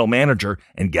little middle manager,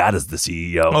 and God is the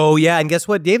CEO. Oh, yeah, and guess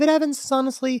what? David Evans is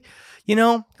honestly,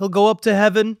 he'll go up to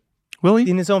heaven. Will he?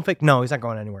 In his own fake. No, he's not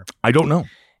going anywhere. I don't know.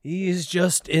 He's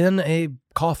just in a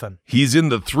coffin. He's in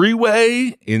the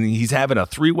 3-way, and he's having a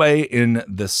 3-way in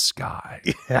the sky,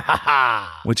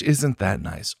 which isn't that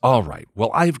nice. All right. Well,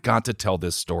 I've got to tell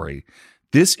this story.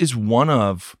 This is one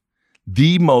of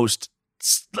the most,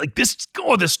 this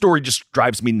story just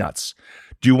drives me nuts.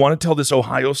 Do you want to tell this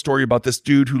Ohio story about this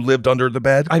dude who lived under the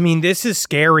bed? I mean, this is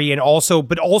scary and also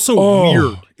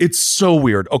weird. It's so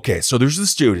weird. Okay, so there's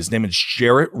this dude. His name is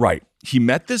Jarrett Wright. He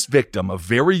met this victim, a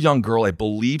very young girl. I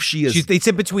believe she is. They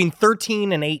said between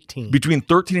 13 and 18. Between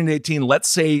 13 and 18.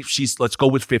 Let's go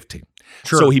with 15.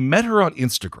 Sure. So he met her on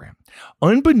Instagram.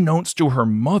 Unbeknownst to her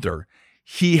mother,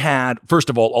 he had, first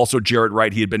of all, also Jarrett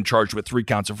Wright, he had been charged with 3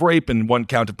 counts of rape and 1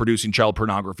 count of producing child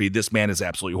pornography. This man is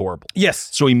absolutely horrible. Yes.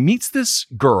 So he meets this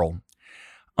girl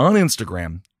on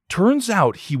Instagram. Turns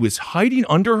out he was hiding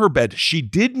under her bed. She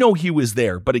did know he was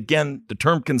there, but again, the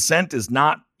term consent is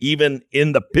not even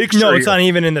in the picture. No, it's not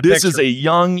even in the picture. This is a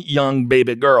young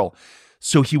baby girl.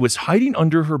 So he was hiding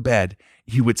under her bed.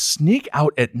 He would sneak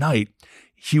out at night.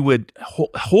 he would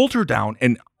hold her down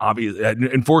and obviously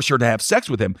and force her to have sex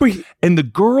with him. And the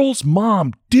girl's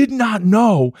mom did not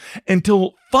know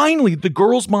until finally the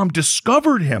girl's mom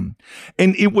discovered him.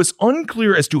 And it was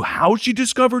unclear as to how she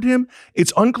discovered him.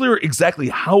 It's unclear exactly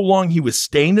how long he was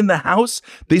staying in the house.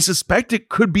 They suspect it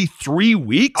could be 3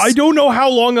 weeks. I don't know how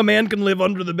long a man can live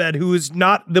under the bed who is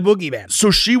not the boogeyman. So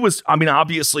she was, I mean,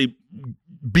 obviously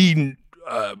being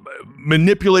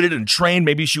manipulated and trained.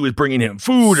 Maybe she was bringing him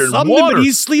food and water. But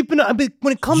he's sleeping. I mean,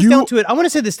 when it comes down to it, I want to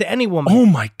say this to any woman. Oh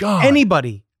my God.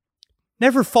 Anybody.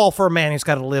 Never fall for a man who's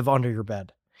got to live under your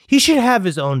bed. He should have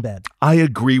his own bed. I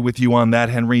agree with you on that,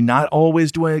 Henry. Not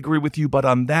always do I agree with you, but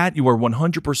on that, you are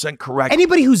 100% correct.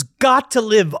 Anybody who's got to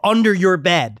live under your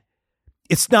bed,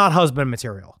 it's not husband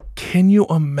material. Can you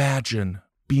imagine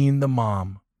being the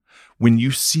mom when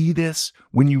you see this,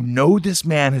 when you know this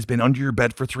man has been under your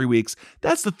bed for 3 weeks?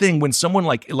 That's the thing. When someone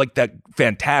like that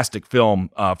fantastic film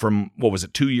from, what was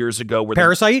it, 2 years ago?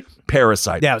 Parasite?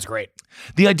 Parasite. Yeah, it was great.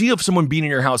 The idea of someone being in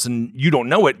your house and you don't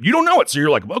know it. So you're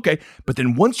like, okay. But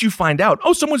then once you find out,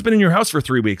 oh, someone's been in your house for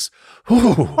 3 weeks.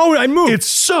 Oh, I'd move. It's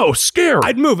so scary.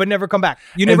 I'd move. I'd never come back.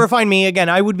 You never find me again.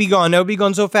 I would be gone. I would be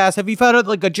gone so fast. Have you found out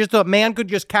like just a man could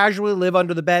just casually live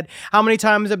under the bed? How many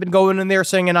times I've been going in there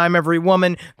singing I'm Every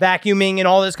Woman, vacuuming and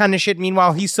all this kind of shit.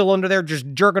 Meanwhile, he's still under there just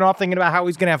jerking off thinking about how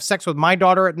he's going to have sex with my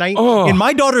daughter at night. Oh. And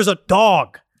my daughter's a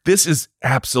dog. This is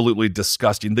absolutely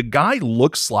disgusting. The guy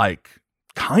looks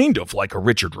kind of like a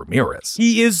Richard Ramirez.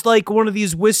 He is like one of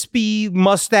these wispy,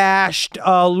 mustached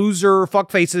loser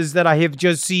fuckfaces that I have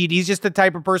just seen. He's just the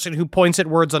type of person who points at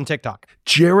words on TikTok.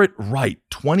 Jarrett Wright,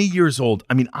 20 years old.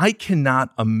 I mean, I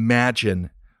cannot imagine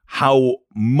how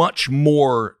much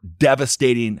more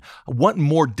devastating, what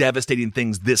more devastating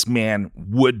things this man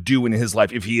would do in his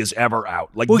life if he is ever out.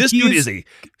 Like, this dude is a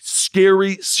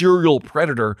scary serial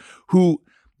predator who,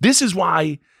 this is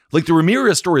why, like the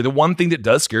Ramirez story, the one thing that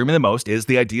does scare me the most is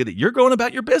the idea that you're going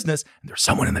about your business and there's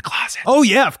someone in the closet. Oh,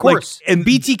 yeah, of course. And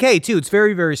BTK, too. It's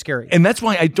very, very scary. And that's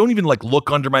why I don't even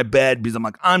look under my bed because I'm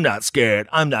like, I'm not scared.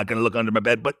 I'm not going to look under my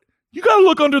bed. But you got to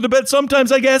look under the bed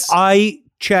sometimes, I guess. I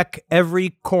check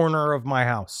every corner of my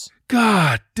house.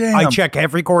 God damn. I check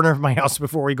every corner of my house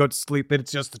before we go to sleep.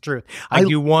 It's just the truth. I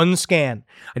do one scan.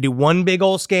 I do one big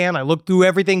old scan. I look through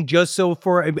everything just so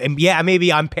and yeah,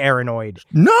 maybe I'm paranoid.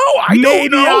 No, I don't know.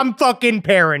 Maybe I'm fucking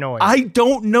paranoid. I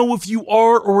don't know if you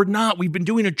are or not. We've been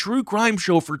doing a true crime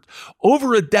show for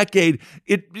over a decade.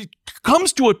 It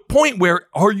comes to a point where,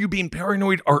 are you being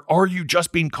paranoid or are you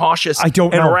just being cautious and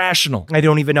irrational? I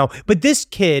don't even know. But this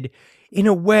kid, in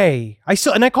a way, I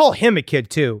call him a kid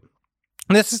too.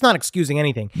 And this is not excusing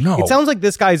anything. No. It sounds like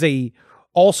this guy's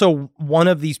also one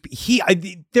of these.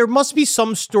 There must be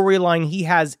some storyline he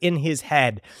has in his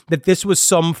head that this was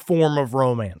some form of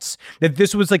romance, that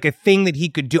this was like a thing that he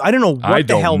could do. I don't know what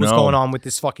the hell was going on with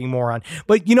this fucking moron.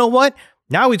 But you know what?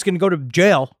 Now he's going to go to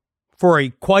jail for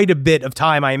quite a bit of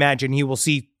time. I imagine he will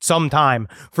see some time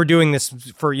for doing this,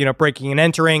 for, breaking and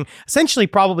entering, essentially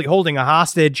probably holding a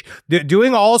hostage,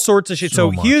 doing all sorts of shit.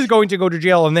 So he is going to go to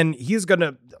jail, and then he's going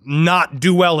to not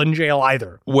do well in jail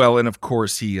either. Well, and of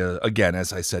course he, again,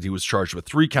 as I said, he was charged with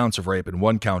 3 counts of rape and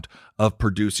 1 count of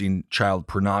producing child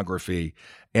pornography.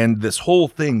 And this whole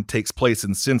thing takes place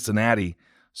in Cincinnati.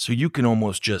 So you can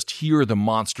almost just hear the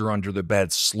monster under the bed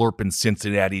slurping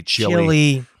Cincinnati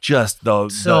chili. Just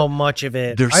so much of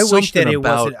it. There's I wish that something it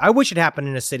about, wasn't. I wish it happened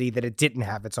in a city that it didn't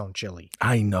have its own chili.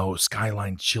 I know,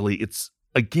 Skyline Chili. It's,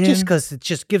 again, just because it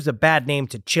just gives a bad name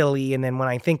to chili, and then when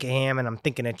I think of him and I'm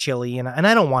thinking of chili, and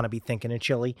I don't want to be thinking of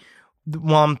chili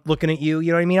while I'm looking at you.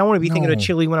 You know what I mean? I want to be thinking of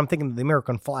chili when I'm thinking of the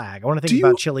American flag. I want to think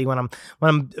about chili when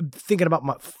I'm thinking about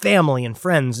my family and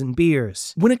friends and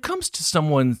beers. When it comes to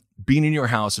someone being in your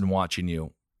house and watching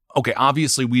you, okay,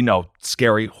 obviously we know,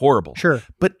 scary, horrible. Sure.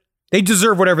 But they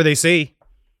deserve whatever they see.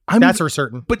 That's for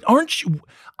certain. But aren't you,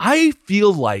 I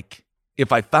feel like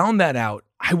if I found that out,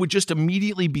 I would just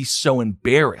immediately be so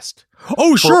embarrassed.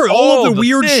 Oh, sure. All of the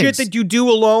weird things. shit that you do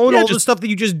alone, all the stuff that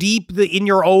you just in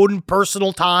your own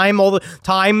personal time, all the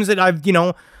times that I've,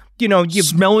 you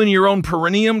smelling your own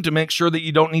perineum to make sure that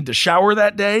you don't need to shower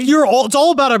that day. It's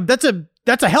all about that's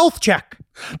a health check.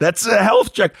 That's a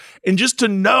health check. And just to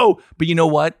know, but you know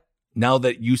what? Now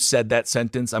that you said that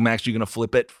sentence, I'm actually going to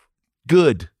flip it.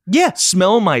 Good. Yeah.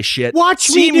 Smell my shit. Watch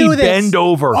see me do this. bend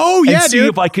over. Oh, yeah, and see dude.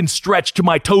 if I can stretch to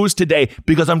my toes today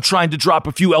because I'm trying to drop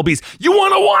a few LBs. You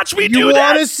want to watch me do You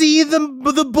that? want to see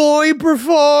the boy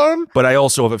perform? But I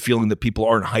also have a feeling that people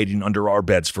aren't hiding under our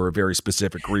beds for a very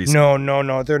specific reason.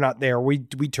 No, they're not there. We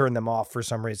turn them off for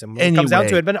some reason when it comes down to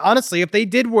Anyway. it. But honestly, if they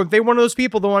one of those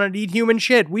people that wanted to eat human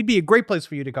shit, we'd be a great place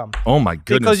for you to come. Oh my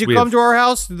goodness. Because you come to our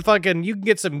house, you can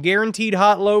get some guaranteed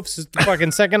hot loaves the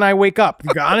fucking second I wake up.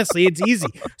 Honestly, it's easy.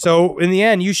 So in the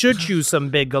end, you should choose some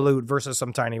big galoot versus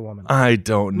some tiny woman. I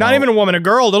don't know. Not even a woman, a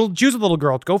girl. Choose a little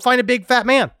girl. Go find a big fat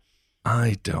man.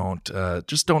 I don't.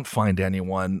 Just don't find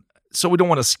anyone. So we don't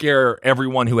want to scare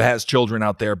everyone who has children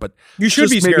out there, but You should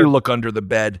just be maybe scared. look under the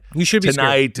bed You should be scared.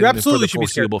 tonight You and absolutely for should the be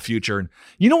scared. foreseeable future. And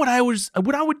you know what I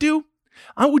would do?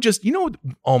 I would just,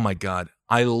 oh my God,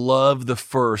 I love the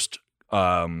first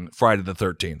Friday the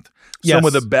 13th. Yes. Some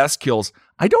of the best kills.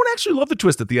 I don't actually love the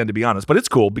twist at the end, to be honest, but it's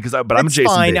cool because I'm a It's Jason.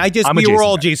 fine. baby. I'm a we Jason were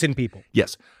all guy. Jason people.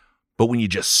 Yes. But when you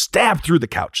just stab through the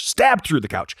couch, stab through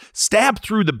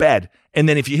the bed, and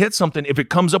then if you hit something, if it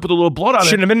comes up with a little blood on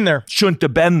Shouldn't it, have been there. shouldn't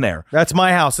have been there. That's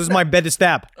my house. This is my bed to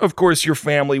stab. Of course, your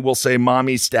family will say,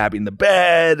 Mommy's stabbing the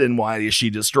bed, and why is she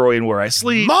destroying where I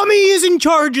sleep? Mommy is in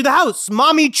charge of the house.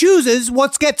 Mommy chooses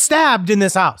what gets stabbed in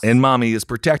this house. And Mommy is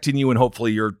protecting you, and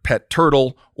hopefully your pet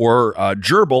turtle or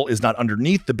gerbil is not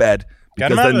underneath the bed, Get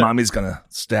because him out then of there. Mommy's going to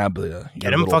stab your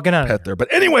Get him little fucking out of pet there.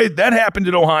 But anyway, that happened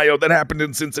in Ohio. That happened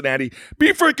in Cincinnati.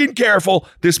 Be freaking careful.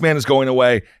 This man is going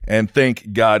away, and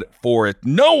thank God for it.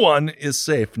 No one is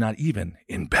safe, not even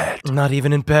in bed. Not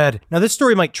even in bed. Now, this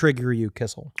story might trigger you,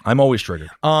 Kissel. I'm always triggered.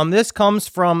 This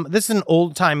is an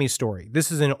old-timey story.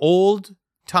 This is an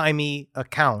old-timey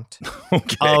account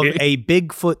Okay. of a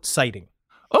Bigfoot sighting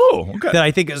Oh, okay. that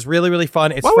I think is really, really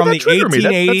fun. It's Why would from that the trigger me?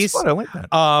 1880s. That's fun. I like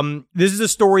that. This is a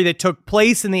story that took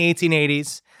place in the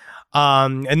 1880s,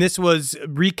 and this was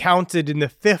recounted in the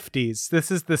 50s.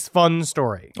 This is this fun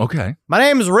story. Okay. My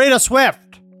name is Rita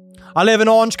Swift. I live in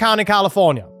Orange County,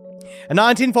 California. In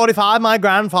 1945, my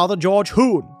grandfather, George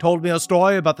Hoon, told me a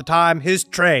story about the time his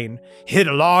train hit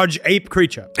a large ape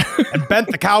creature and bent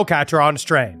the cowcatcher on his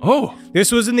train. Oh.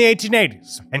 This was in the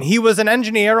 1880s, and he was an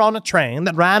engineer on a train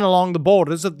that ran along the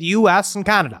borders of the US and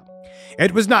Canada.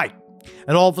 It was night,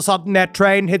 and all of a sudden that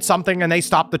train hit something and they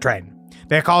stopped the train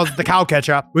because the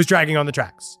cowcatcher was dragging on the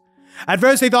tracks. At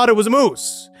first they thought it was a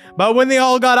moose, but when they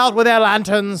all got out with their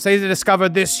lanterns, they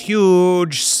discovered this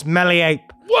huge, smelly ape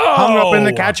hung up in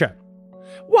the catcher.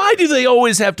 Why do they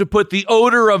always have to put the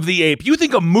odor of the ape? You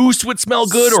think a moose would smell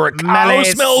good or a cow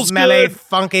smells smelly, good?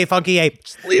 funky ape.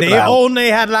 leave it They out. only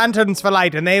had lanterns for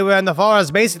light, and they were in the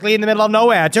forest, basically in the middle of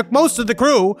nowhere. It took most of the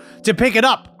crew to pick it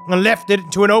up and lift it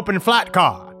to an open flat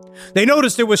car. They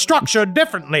noticed it was structured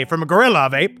differently from a gorilla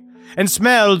of ape and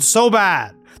smelled so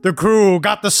bad. The crew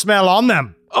got the smell on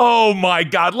them. Oh my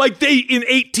God. Like in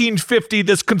 1850,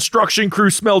 this construction crew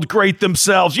smelled great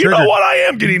themselves. You know Triggered. what? I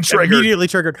am getting triggered. Immediately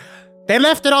triggered. They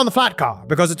left it on the flat car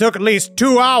because it took at least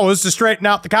 2 hours to straighten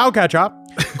out the cowcatcher.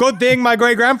 Good thing my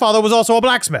great-grandfather was also a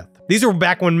blacksmith. These were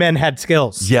back when men had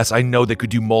skills. Yes, I know they could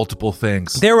do multiple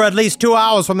things. They were at least 2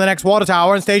 hours from the next water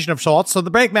tower and station of sorts, so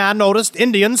the brakeman noticed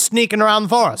Indians sneaking around the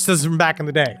forest. This is from back in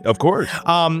the day. Of course.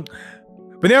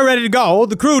 When they were ready to go,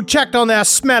 the crew checked on their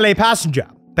smelly passenger,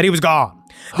 but he was gone.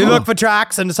 They looked for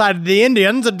tracks and decided the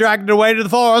Indians had dragged it away to the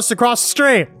forest across the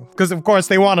stream. Because, of course,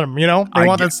 they wanted him, you know? They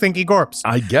want that stinky corpse.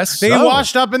 I guess They so.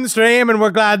 washed up in the stream and were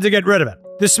glad to get rid of it.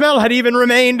 The smell had even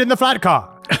remained in the flat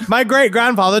car. My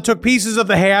great-grandfather took pieces of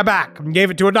the hair back and gave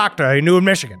it to a doctor he knew in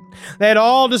Michigan. They had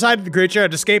all decided the creature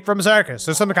had escaped from a circus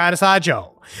or some kind of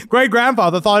sideshow.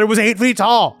 Great-grandfather thought it was 8 feet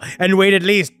tall and weighed at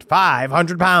least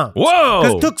 500 pounds.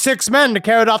 Whoa! It took 6 men to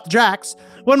carry it off the tracks.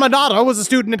 When my daughter was a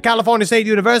student at California State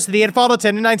University at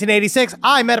Fullerton in 1986,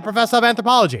 I met a professor of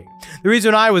anthropology. The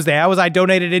reason I was there was I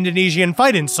donated Indonesian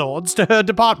fighting swords to her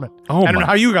department. Oh, I don't my- know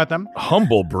how you got them.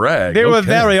 Humble brag. They were Okay.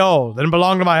 very old and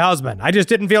belonged to my husband. I just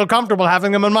didn't feel comfortable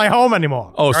having them in my home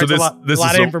anymore. Oh, so That's this a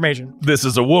lot is of information. This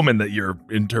is a woman that you're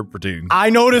interpreting.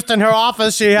 I noticed in her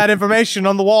office she had information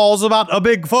on the walls about a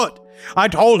Bigfoot. I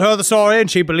told her the story and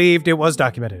she believed it was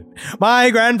documented. My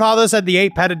grandfather said the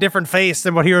ape had a different face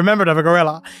than what he remembered of a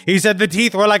gorilla. He said the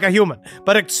teeth were like a human,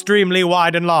 but extremely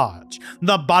wide and large.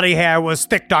 The body hair was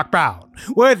thick dark brown,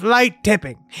 with light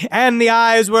tipping, and the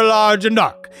eyes were large and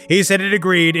dark. He said it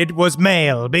agreed it was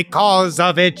male because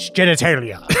of its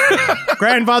genitalia.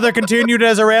 Grandfather continued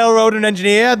as a railroad and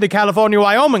engineer at the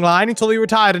California-Wyoming line until he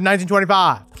retired in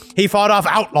 1925. He fought off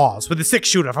outlaws with a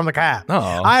 6-shooter from the cab.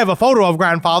 Oh. I have a photo of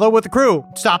Grandfather with the crew,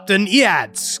 stopped in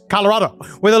Eads, Colorado,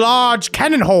 with a large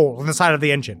cannon hole in the side of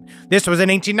the engine. This was in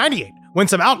 1898, when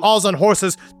some outlaws on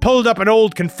horses pulled up an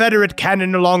old Confederate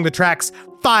cannon along the tracks,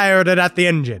 fired it at the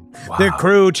engine. Wow. The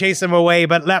crew chased them away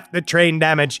but left the train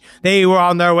damaged. They were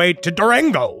on their way to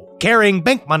Durango, carrying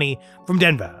bank money from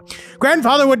Denver.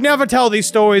 Grandfather would never tell these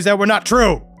stories that were not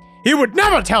true. He would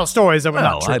never tell stories that were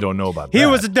not true. I don't know about that. He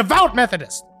was a devout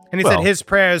Methodist. And he said his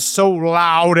prayers so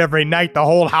loud every night the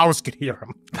whole house could hear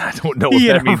him. I don't know if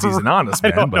that means he's an honest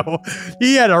man. I don't know.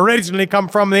 He had originally come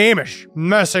from the Amish,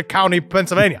 Mercer County,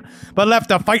 Pennsylvania, but left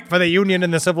to fight for the Union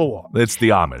in the Civil War. It's the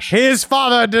Amish. His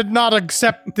father did not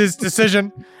accept his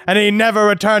decision, and he never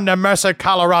returned to Mercer,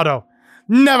 Colorado.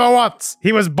 Never once.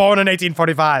 He was born in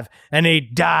 1845, and he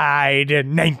died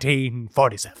in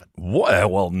 1947.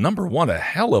 Well, number one, a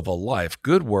hell of a life.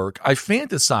 Good work. I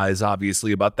fantasize,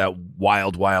 obviously, about that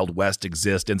wild, wild West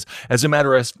existence. As a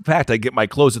matter of fact, I get my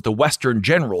clothes at the Western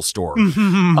General Store.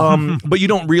 But you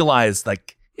don't realize,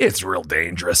 like, it's real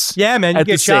dangerous. Yeah, man, you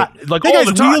get shot. Like all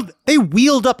the time. They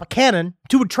wheeled up a cannon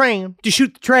to a train to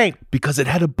shoot the train. Because it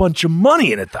had a bunch of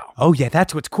money in it, though. Oh, yeah,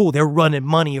 that's what's cool. They're running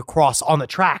money across on the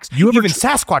tracks. Even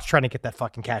Sasquatch trying to get that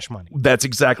fucking cash money. That's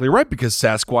exactly right, because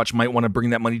Sasquatch might want to bring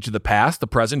that money to the past, the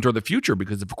present, or the future,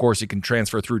 because, of course, it can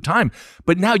transfer through time.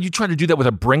 But now you try to do that with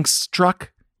a Brinks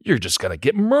truck, you're just going to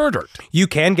get murdered. You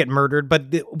can get murdered,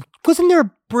 but wasn't there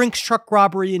a Brinks truck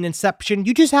robbery in Inception?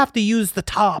 You just have to use the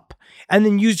top and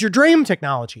then use your dream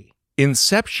technology.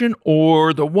 Inception,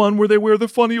 or the one where they wear the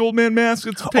funny old man mask?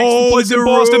 It takes the place in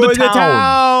Boston, the town. The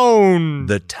town.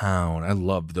 The town. I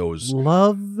love those.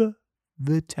 Love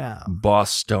the town.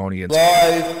 Bostonians.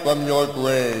 Rise from your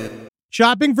grave.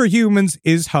 Shopping for humans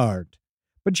is hard,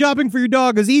 but shopping for your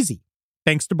dog is easy,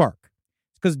 thanks to Bark.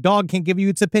 It's because dog can't give you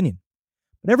its opinion.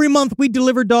 But every month we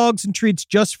deliver dogs and treats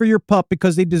just for your pup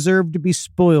because they deserve to be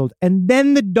spoiled. And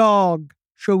then the dog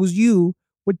shows you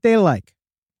what they like.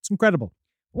 It's incredible.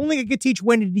 Only I could teach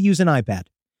Wendy to use an iPad.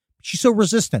 She's so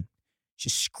resistant. She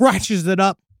scratches it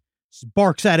up, she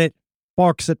barks at it,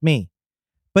 barks at me.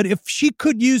 But if she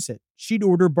could use it, she'd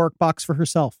order BarkBox for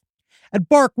herself. At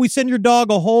Bark, we send your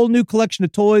dog a whole new collection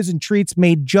of toys and treats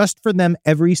made just for them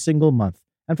every single month.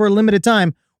 And for a limited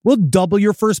time, we'll double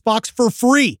your first box for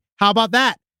free. How about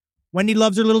that? Wendy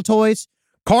loves her little toys.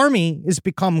 Carmi has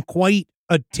become quite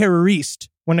a terrorist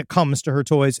when it comes to her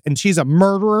toys, and she's a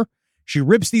murderer. She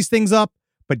rips these things up,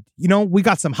 but, you know, we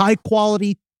got some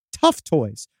high-quality, tough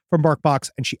toys from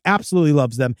BarkBox, and she absolutely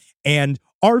loves them, and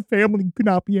our family could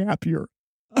not be happier.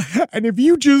 And if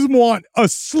you just want a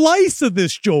slice of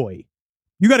this joy,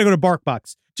 you got to go to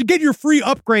BarkBox. To get your free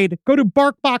upgrade, go to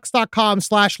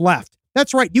BarkBox.com/left.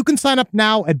 That's right. You can sign up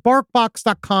now at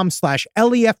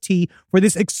BarkBox.com/LEFT for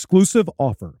this exclusive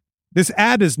offer. This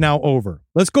ad is now over.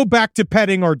 Let's go back to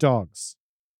petting our dogs.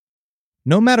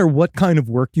 No matter what kind of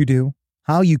work you do,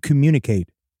 how you communicate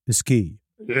is key.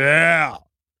 Yeah,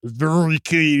 very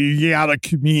key. You gotta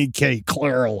communicate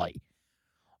clearly.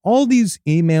 All these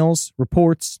emails,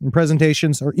 reports, and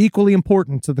presentations are equally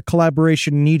important to the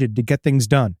collaboration needed to get things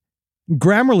done.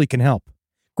 Grammarly can help.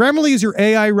 Grammarly is your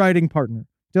AI writing partner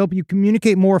to help you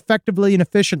communicate more effectively and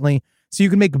efficiently so you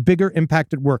can make a bigger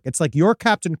impact at work. It's like you're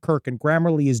Captain Kirk and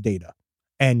Grammarly is Data,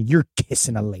 and you're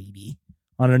kissing a lady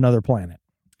on another planet.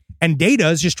 And Data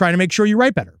is just trying to make sure you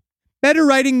write better. Better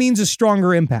writing means a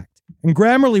stronger impact, and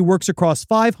Grammarly works across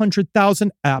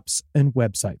 500,000 apps and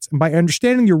websites. And by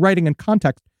understanding your writing and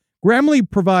context, Grammarly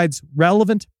provides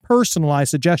relevant,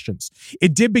 personalized suggestions.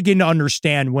 It did begin to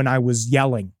understand when I was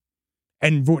yelling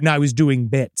and when I was doing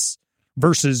bits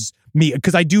versus me,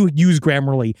 because I do use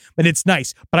Grammarly, but it's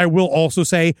nice. But I will also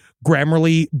say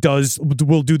Grammarly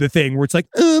will do the thing where it's like,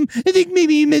 I think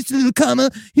maybe you missed the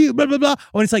comma here, blah, blah, blah.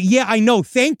 And it's like, yeah, I know.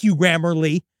 Thank you,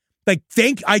 Grammarly. Like,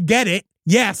 I get it.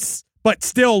 Yes. But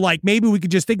still, like, maybe we could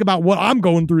just think about what I'm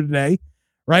going through today,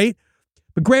 right?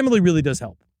 But Grammarly really does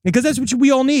help because that's what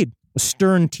we all need. A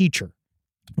stern teacher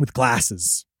with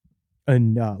glasses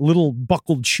and little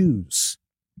buckled shoes.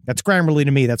 That's Grammarly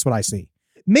to me. That's what I see.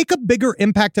 Make a bigger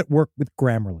impact at work with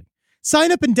Grammarly.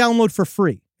 Sign up and download for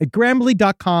free at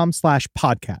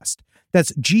Grammarly.com/podcast.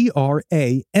 That's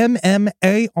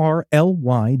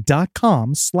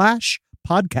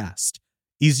GRAMMARLY.com/podcast.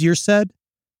 Easier said,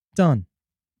 done.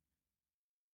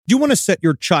 Do you want to set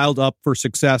your child up for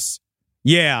success?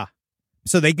 Yeah.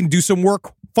 So they can do some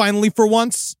work finally for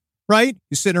once, right?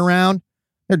 You're sitting around,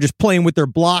 they're just playing with their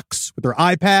blocks, with their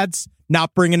iPads,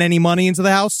 not bringing any money into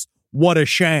the house. What a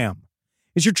sham.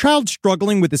 Is your child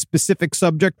struggling with a specific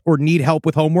subject or need help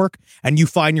with homework and you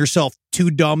find yourself too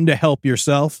dumb to help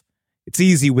yourself? It's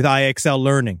easy with IXL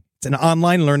Learning. It's an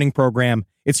online learning program.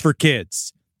 It's for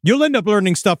kids. You'll end up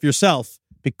learning stuff yourself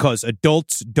because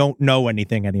adults don't know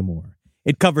anything anymore.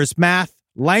 It covers math,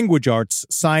 language arts,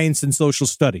 science, and social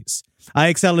studies.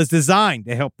 IXL is designed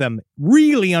to help them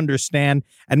really understand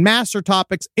and master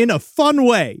topics in a fun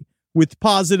way with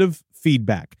positive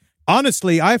feedback.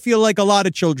 Honestly, I feel like a lot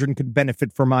of children could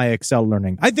benefit from IXL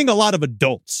learning. I think a lot of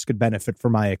adults could benefit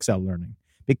from IXL learning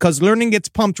because learning gets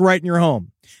pumped right in your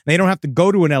home. They don't have to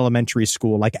go to an elementary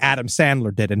school like Adam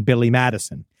Sandler did and Billy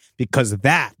Madison because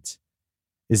that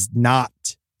is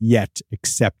not yet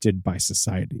accepted by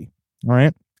society. All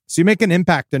right? So you make an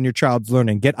impact on your child's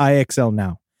learning. Get IXL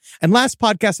now. And Last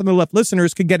Podcast on the Left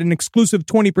listeners could get an exclusive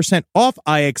 20% off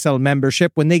IXL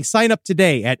membership when they sign up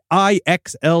today at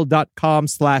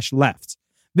IXL.com/left.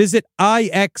 Visit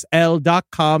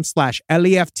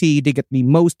IXL.com/LEFT to get the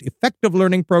most effective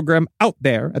learning program out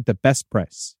there at the best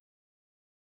price.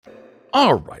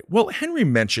 All right. Well, Henry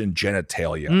mentioned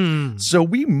genitalia. So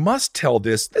we must tell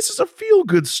this. This is a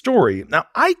feel-good story. Now,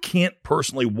 I can't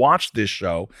personally watch this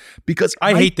show because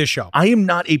I hate this show. I am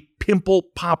not a pimple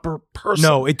popper person.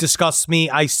 No, it disgusts me.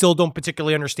 I still don't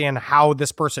particularly understand how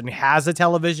this person has a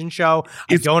television show.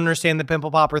 I don't understand the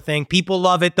pimple popper thing. People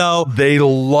love it, though. They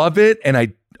love it.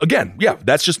 And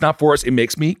that's just not for us. It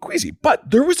makes me queasy. But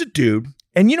there was a dude.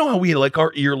 And you know how we like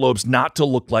our earlobes not to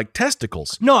look like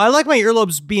testicles? No, I like my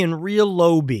earlobes being real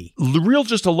loby. Real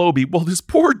just a loby. Well, this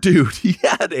poor dude, he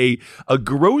had a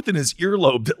growth in his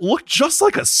earlobe that looked just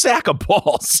like a sack of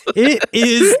balls. It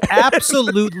is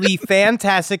absolutely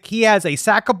fantastic. He has a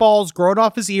sack of balls growing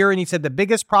off his ear, and he said the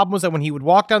biggest problem was that when he would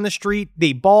walk down the street,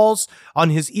 the balls on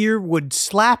his ear would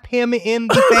slap him in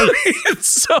the face.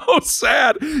 It's so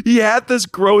sad. He had this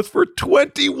growth for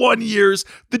 21 years.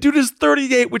 The dude is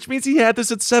 38, which means he had this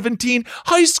at 17.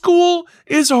 High school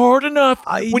is hard enough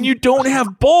when you don't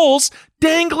have balls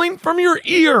dangling from your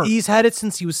ear. He's had it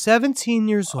since he was 17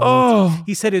 years old. Oh.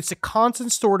 He said it's a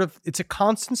constant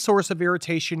source of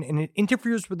irritation, and it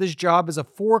interferes with his job as a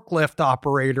forklift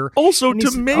operator. Also,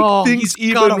 to make things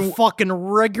he's gotta fucking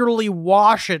regularly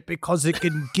wash it because it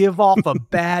can give off a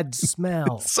bad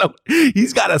smell. So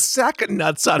he's got a sack of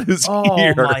nuts on his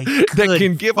ear that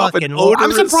can give off an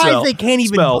odorous I'm surprised they can't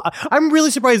even smell. I'm really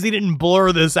surprised they didn't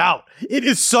blur this out. It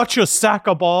is such a sack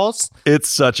of balls. It's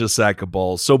such a sack of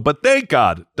balls. So, but thank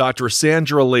God, Dr.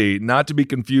 Sandra Lee, not to be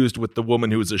confused with the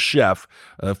woman who was a chef,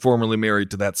 formerly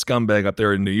married to that scumbag up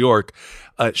there in New York,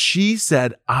 she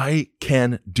said, I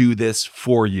can do this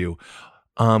for you.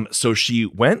 So she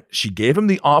went, she gave him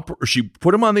she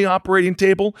put him on the operating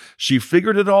table. She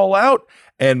figured it all out.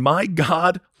 And my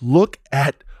God, look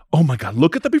at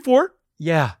the before.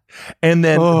 Yeah. And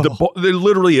then there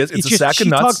literally is. It's a sack of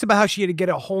nuts. She talked about how she had to get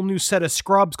a whole new set of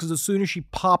scrubs because as soon as she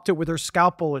popped it with her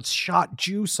scalpel, it shot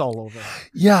juice all over her.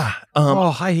 Yeah.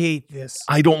 I hate this.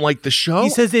 I don't like the show. He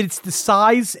says that it's the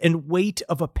size and weight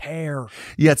of a pear.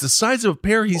 Yeah, it's the size of a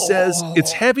pear. He says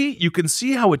it's heavy. You can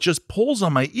see how it just pulls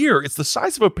on my ear. It's the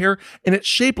size of a pear and it's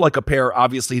shaped like a pear.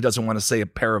 Obviously, he doesn't want to say a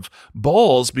pair of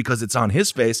balls because it's on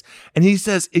his face. And he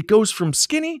says it goes from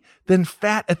skinny, then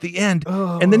fat at the end.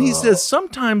 And then he says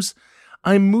sometimes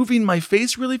I'm moving my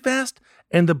face really fast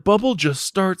and the bubble just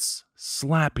starts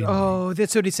slapping me.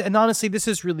 That's what he said. And honestly, this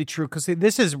is really true because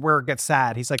this is where it gets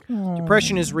sad. He's like,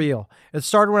 depression is real. It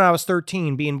started when I was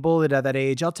 13, being bullied at that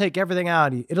age. It'll take everything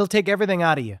out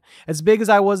of you. As big as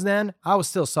I was then, I was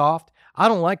still soft. I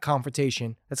don't like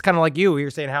confrontation. That's kind of like you. You're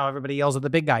saying how everybody yells at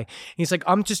the big guy. And he's like,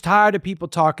 I'm just tired of people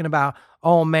talking about,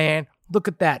 oh man, look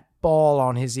at that ball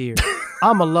on his ear.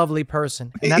 I'm a lovely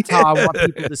person, and that's how I want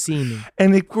people to see me.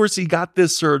 And of course, he got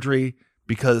this surgery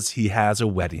because he has a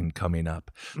wedding coming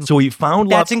up. So he found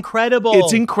love. That's incredible.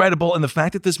 It's incredible. And the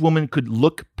fact that this woman could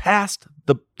look past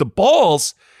the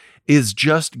balls is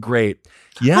just great.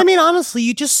 Yeah. I mean, honestly,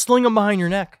 you just sling them behind your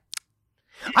neck.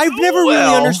 I've never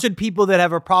really understood people that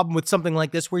have a problem with something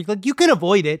like this where you can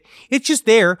avoid it. It's just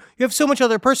there. You have so much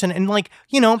other person and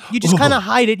you just kind of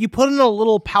hide it. You put it in a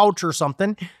little pouch or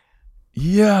something.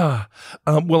 Yeah.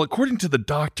 Well, according to the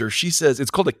doctor, she says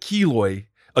it's called a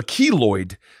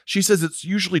keloid. She says it's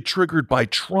usually triggered by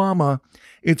trauma.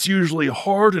 It's usually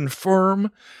hard and firm.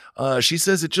 She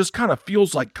says it just kind of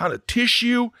feels like kind of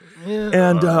tissue. Yeah.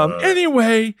 And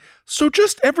anyway, so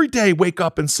just every day wake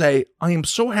up and say, I am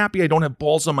so happy I don't have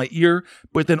balls on my ear,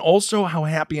 but then also how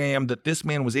happy I am that this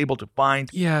man was able to find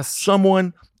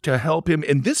someone to help him.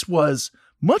 And this was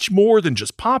much more than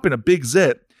just popping a big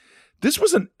zit. This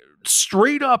was an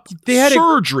straight up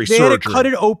surgery. They had to cut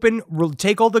it open,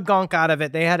 take all the gunk out of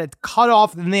it. They had to cut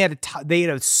off, and they had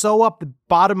to sew up the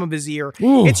bottom of his ear.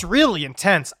 Ooh. It's really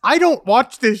intense. I don't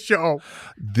watch this show.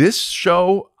 This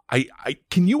show, I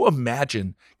can you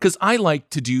imagine? Because I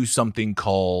like to do something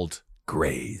called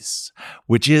graze,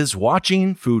 which is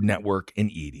watching Food Network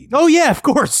and eating. Oh, yeah, of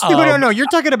course. No. You're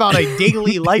talking about a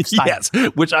daily lifestyle. Yes,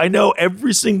 which I know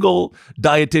every single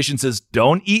dietitian says,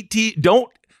 don't eat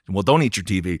don't eat your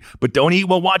TV, but don't eat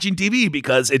while watching TV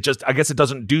because I guess it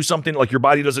doesn't do something like your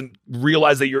body doesn't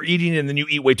realize that you're eating and then you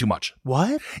eat way too much.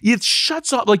 What? It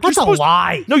shuts off. Like That's a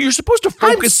lie. No, you're supposed to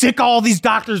focus. I'm sick of all these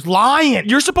doctors lying.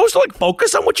 You're supposed to like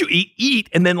focus on what you eat,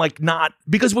 and then like not,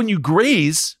 because when you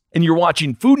graze and you're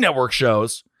watching Food Network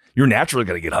shows, you're naturally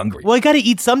going to get hungry. Well, I got to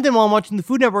eat something while I'm watching the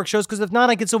Food Network shows because if not,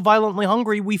 I get so violently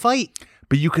hungry, we fight.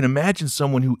 But you can imagine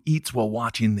someone who eats while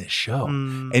watching this show.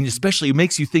 And especially it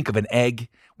makes you think of an egg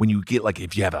when you get like,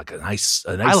 if you have like a nice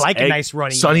I like egg, a nice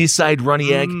runny sunny side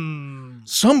runny egg.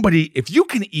 Somebody, if you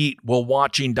can eat while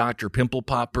watching Dr. Pimple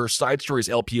Popper, side stories,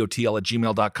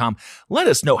 lpotl@gmail.com, let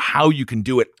us know how you can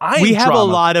do it. We have a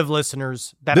lot of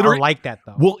listeners that are like that,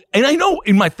 though. Well, and I know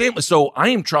in my family, so I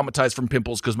am traumatized from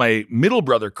pimples because my middle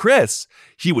brother, Chris,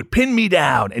 he would pin me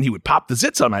down and he would pop the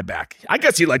zits on my back. I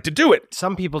guess he liked to do it.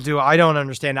 Some people do. I don't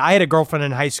understand. I had a girlfriend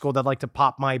in high school that liked to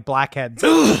pop my blackheads.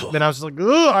 Then I was like,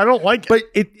 ugh, I don't like it. But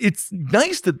it's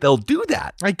nice that they'll do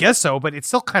that. I guess so, but it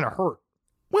still kind of hurt.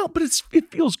 Well, but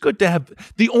it feels good to have.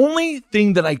 The only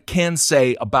thing that I can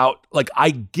say about, like, I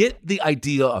get the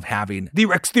idea of having the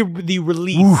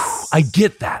release. Oof, I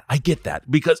get that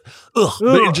because but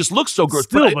it just looks so gross.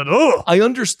 Still, I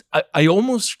understand. I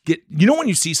almost get, when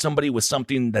you see somebody with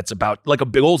something that's about like a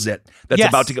big old zit that's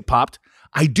about to get popped.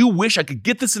 I do wish I could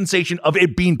get the sensation of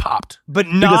it being popped, but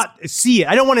not see it.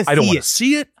 I don't want to see it. I don't want to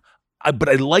see it. But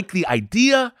I like the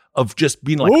idea of just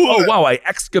being like, oh wow, I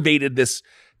excavated this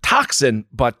toxin,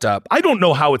 but I don't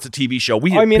know how it's a TV show.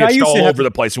 We have pitched all over the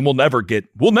place, and we'll never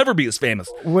be as famous.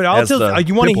 You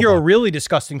want to hear a really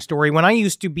disgusting story? When I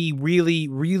used to be really,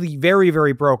 really very,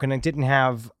 very broke and I didn't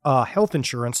have health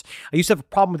insurance, I used to have a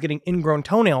problem with getting ingrown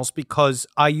toenails because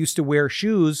I used to wear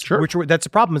shoes. Sure. That's the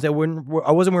problem, is that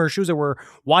I wasn't wearing shoes that were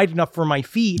wide enough for my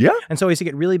feet. Yeah. And so I used to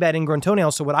get really bad ingrown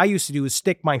toenails. So what I used to do is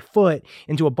stick my foot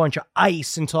into a bunch of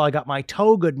ice until I got my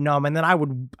toe good numb, and then I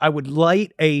would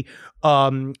light a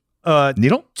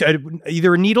needle?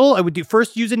 Either a needle. I would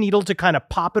use a needle to kind of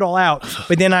pop it all out,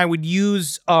 but then I would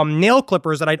use nail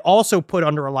clippers that I'd also put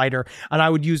under a lighter, and I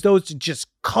would use those to just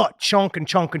cut chunk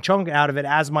out of it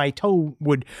as my toe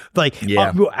would I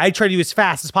try to do as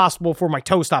fast as possible before my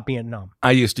toe stopped being numb. I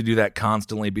used to do that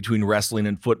constantly between wrestling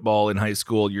and football in high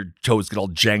school. Your toes get all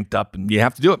janked up and you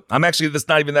have to do it. That's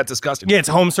not even that disgusting. Yeah, it's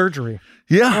home surgery.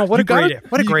 Yeah. Oh, what a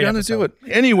great episode. Do it.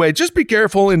 Anyway, just be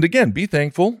careful, and again, be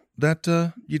thankful that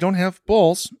you don't have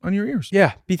balls on your ears.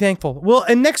 Yeah, be thankful. Well,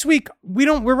 and next week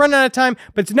we're running out of time,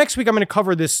 but next week I'm going to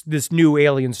cover this new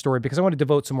alien story because I want to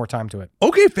devote some more time to it.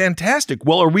 Okay, fantastic.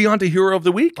 Well, are we on to Hero of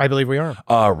the Week? I believe we are.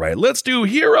 All right, let's do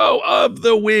Hero of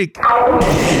the Week.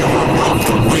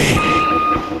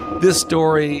 This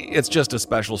story, it's just a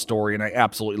special story, and I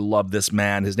absolutely love this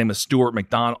man. His name is Stuart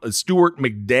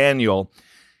McDaniel.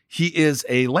 He is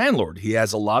a landlord. He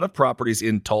has a lot of properties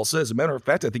in Tulsa. As a matter of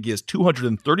fact, I think he has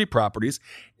 230 properties,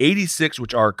 86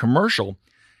 which are commercial.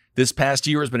 This past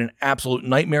year has been an absolute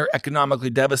nightmare, economically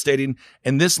devastating,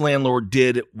 and this landlord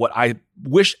did what I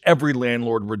wish every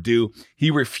landlord would do.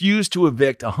 He refused to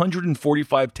evict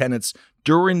 145 tenants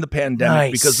during the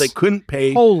pandemic because they couldn't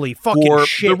pay for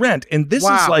the rent. And this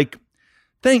is like,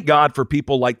 thank God for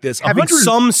people like this. Having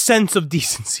some sense of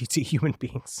decency to human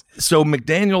beings. So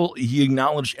McDaniel, he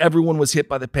acknowledged everyone was hit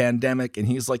by the pandemic, and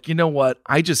he's like, you know what?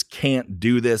 I just can't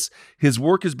do this. His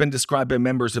work has been described by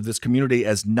members of this community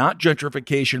as not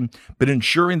gentrification, but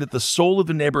ensuring that the soul of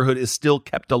the neighborhood is still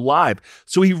kept alive.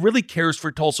 So he really cares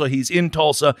for Tulsa. He's in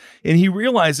Tulsa, and he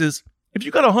realizes if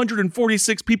you got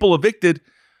 146 people evicted,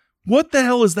 what the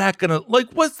hell is that going to,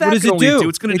 what's that going to lead to?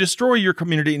 It's going to destroy your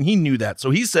community, and he knew that. So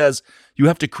he says you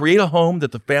have to create a home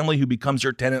that the family who becomes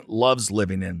your tenant loves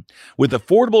living in. With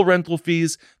affordable rental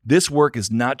fees, this work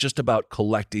is not just about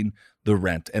collecting the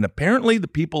rent. And apparently the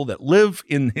people that live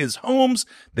in his homes,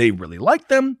 they really like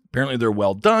them. Apparently they're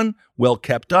well done, well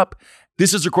kept up.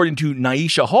 This is according to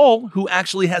Naisha Hall, who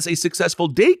actually has a successful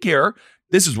daycare.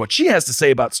 This is what she has to say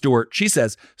about Stuart. She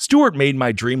says, Stuart made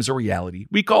my dreams a reality.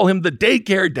 We call him the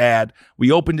daycare dad.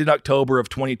 We opened in October of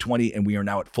 2020, and we are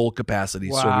now at full capacity,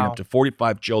 serving up to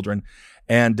 45 children.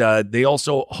 And they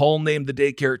also Hall named the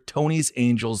daycare Tony's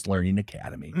Angels Learning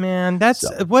Academy. Man,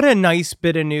 what a nice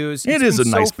bit of news. It is a nice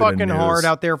bit of news. It's so fucking hard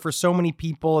out there for so many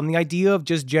people. And the idea of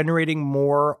just generating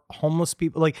more homeless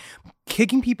people, like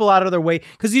kicking people out of their way.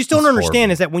 Because you still don't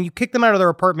understand is that when you kick them out of their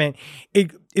apartment,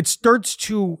 it starts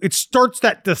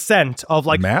that descent of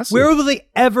like, massive. Where will they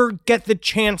ever get the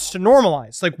chance to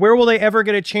normalize? Like, where will they ever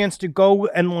get a chance to go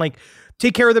and like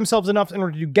take care of themselves enough in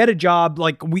order to get a job.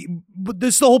 Like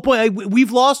this is the whole point.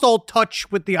 We've lost all touch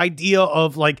with the idea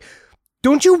of like,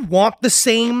 don't you want the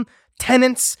same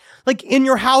tenants like in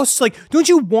your house? Like, don't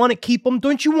you want to keep them?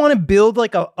 Don't you want to build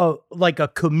like a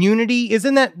community?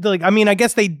 Isn't that like, I mean, I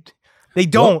guess they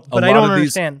don't, but I don't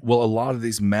understand. Well, a lot of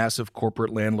these massive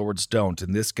corporate landlords don't.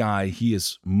 And this guy, he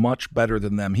is much better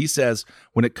than them. He says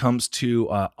when it comes to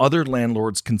other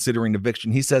landlords considering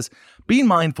eviction, he says, be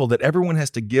mindful that everyone has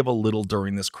to give a little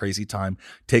during this crazy time.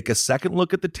 Take a second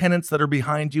look at the tenants that are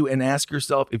behind you and ask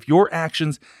yourself if your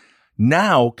actions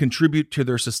now contribute to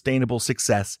their sustainable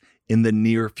success in the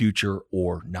near future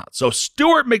or not. So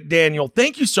Stuart McDaniel,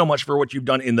 thank you so much for what you've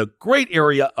done in the great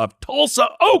area of Tulsa,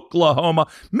 Oklahoma.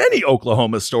 Many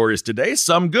Oklahoma stories today,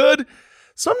 some good,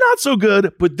 some not so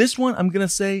good, but this one I'm going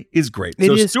to say is great.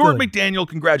 So Stuart McDaniel,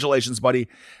 congratulations, buddy.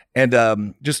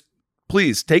 And just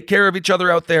please take care of each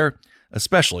other out there,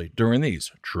 especially during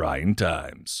these trying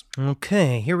times.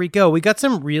 Okay, here we go. We got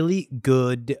some really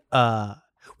good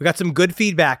we got some good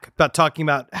feedback about talking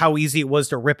about how easy it was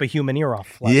to rip a human ear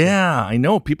off. Yeah, I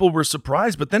know. People were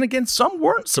surprised, but then again, some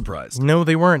weren't surprised. No,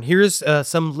 they weren't. Here's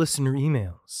some listener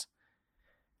emails.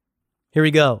 Here we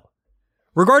go.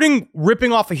 Regarding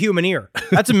ripping off a human ear,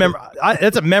 that's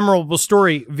a memorable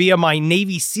story via my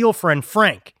Navy SEAL friend,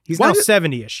 Frank. He's now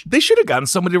 70-ish. They should have gotten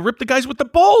somebody to rip the guys with the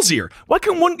balls here. Why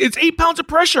can one? It's 8 pounds of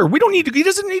pressure. He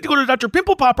doesn't need to go to Dr.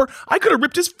 Pimple Popper. I could have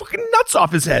ripped his fucking nuts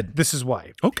off his head. This is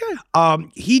why. Okay.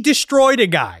 He destroyed a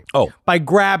guy by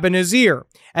grabbing his ear.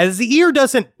 As the ear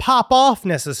doesn't pop off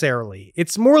necessarily,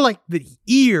 it's more like the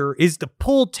ear is the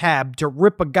pull tab to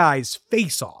rip a guy's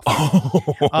face off,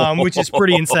 which is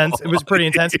pretty intense. It was pretty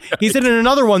intense. Yeah. He said in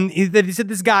another one, he said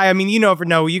this guy, I mean,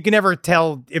 you can never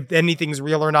tell if anything's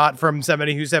real or not from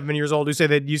somebody who's 7 years old who say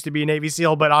that used to be a Navy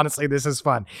SEAL, but honestly, this is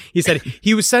fun. He said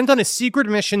he was sent on a secret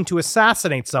mission to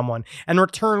assassinate someone and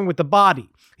return with the body.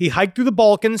 He hiked through the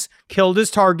Balkans, killed his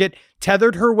target,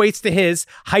 tethered her waist to his,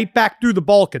 hiked back through the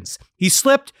Balkans. He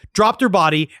slipped, dropped her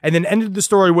body, and then ended the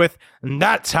story with, and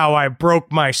that's how I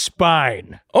broke my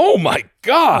spine. Oh my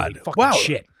God. Wow.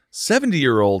 Shit.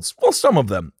 70-year-olds, well, some of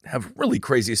them have really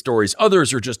crazy stories.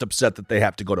 Others are just upset that they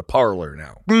have to go to Parlor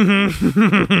now.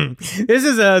 Mm-hmm.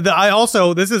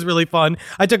 This is really fun.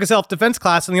 I took a self-defense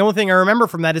class, and the only thing I remember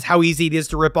from that is how easy it is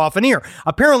to rip off an ear.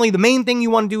 Apparently, the main thing you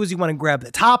want to do is you want to grab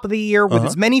the top of the ear with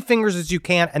as many fingers as you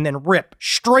can, and then rip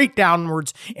straight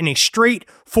downwards in a straight,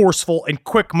 forceful, and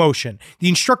quick motion. The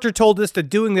instructor told us that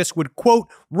doing this would, quote,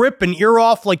 rip an ear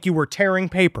off like you were tearing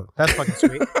paper. That's fucking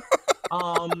sweet.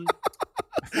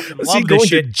 Was he going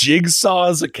to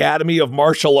Jigsaw's Academy of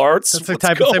Martial Arts? That's the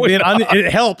type of thing.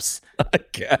 It helps. I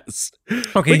guess.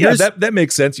 Okay, yeah, that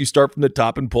makes sense. You start from the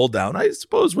top and pull down. I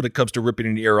suppose when it comes to ripping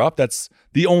an ear off, that's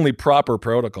the only proper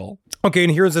protocol. Okay,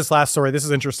 and here's this last story. This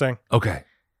is interesting. Okay.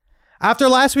 After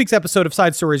last week's episode of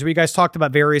Side Stories, where you guys talked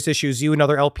about various issues you and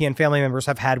other LPN family members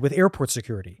have had with airport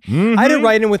security, I had to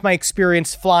write in with my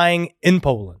experience flying in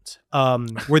Poland,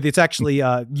 where it's actually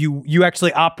you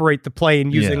actually operate the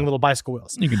plane using little bicycle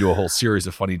wheels. You can do a whole series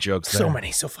of funny jokes. So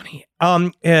funny.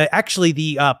 Actually,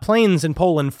 the planes in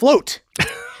Poland float.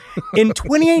 In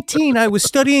 2018, I was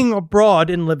studying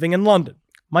abroad and living in London.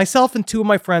 Myself and two of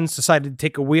my friends decided to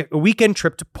take a weekend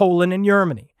trip to Poland and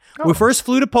Germany. We first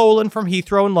flew to Poland from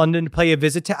Heathrow in London to pay a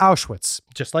visit to Auschwitz,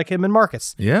 just like him and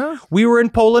Marcus. Yeah. We were in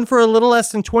Poland for a little less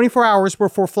than 24 hours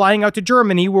before flying out to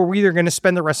Germany, where we were going to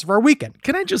spend the rest of our weekend.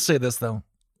 Can I just say this, though?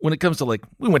 When it comes to, like,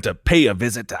 we went to pay a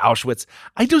visit to Auschwitz,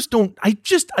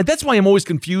 that's why I'm always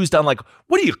confused on, like,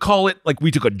 what do you call it? Like, we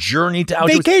took a journey to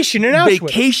Auschwitz. Vacation in Auschwitz.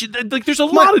 Vacation. Like, there's a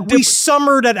lot of different. We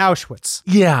summered at Auschwitz.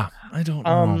 Yeah. I don't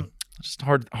know. It's just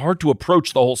hard to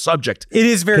approach the whole subject. It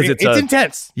is it's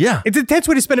intense. Yeah. It's intense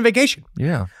way to spend a vacation.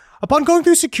 Yeah. Upon going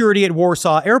through security at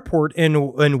Warsaw Airport in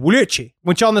Włochy,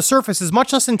 which on the surface is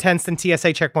much less intense than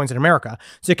TSA checkpoints in America,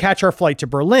 to catch our flight to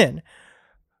Berlin,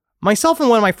 myself and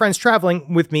one of my friends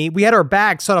traveling with me, we had our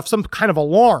bags set off some kind of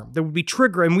alarm that would be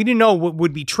triggering, and we didn't know what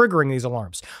would be triggering these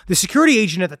alarms. The security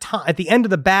agent at the end of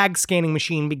the bag scanning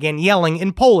machine began yelling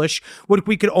in Polish what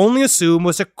we could only assume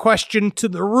was a question to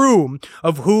the room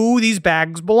of who these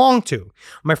bags belonged to.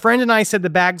 My friend and I said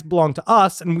the bags belonged to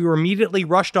us, and we were immediately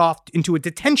rushed off into a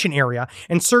detention area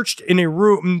and searched in a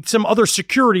room, some other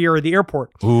security area of the airport.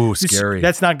 Ooh, scary.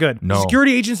 That's not good. No. The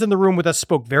security agents in the room with us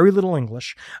spoke very little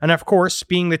English, and of course,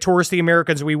 being the touristy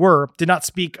Americans we did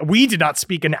not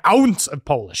speak an ounce of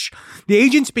Polish. The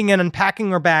agents began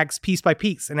unpacking our bags piece by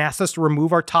piece and asked us to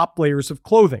remove our top layers of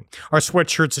clothing, our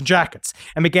sweatshirts and jackets,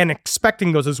 and began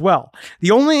inspecting those as well.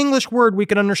 The only English word we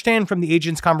could understand from the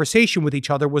agents' conversation with each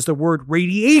other was the word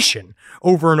radiation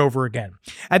over and over again.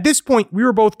 At this point, we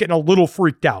were both getting a little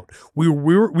freaked out. We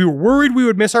were worried we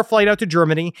would miss our flight out to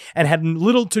Germany and had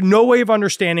little to no way of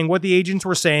understanding what the agents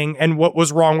were saying and what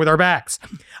was wrong with our bags.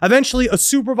 Eventually, a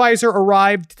supervisor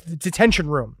arrived to the detention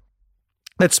room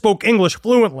that spoke English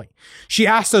fluently. She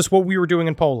asked us what we were doing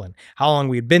in Poland, how long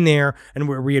we had been there, and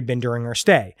where we had been during our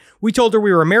stay. We told her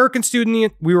we were American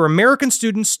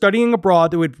students studying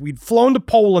abroad, that we'd flown to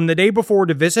Poland the day before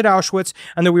to visit Auschwitz,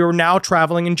 and that we were now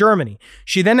traveling in Germany.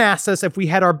 She then asked us if we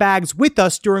had our bags with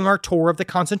us during our tour of the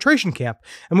concentration camp,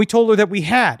 and we told her that we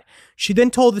had. She then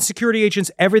told the security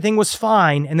agents everything was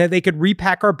fine and that they could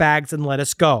repack our bags and let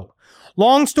us go.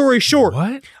 Long story short,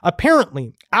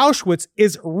 apparently Auschwitz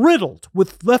is riddled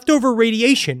with leftover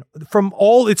radiation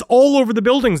it's all over the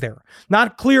buildings there.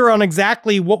 Not clear on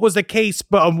exactly what was the case,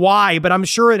 but why, but I'm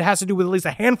sure it has to do with at least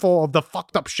a handful of the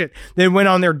fucked up shit that went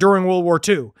on there during World War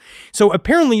II. So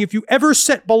apparently if you ever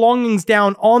set belongings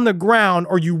down on the ground,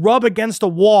 or you rub against a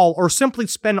wall, or simply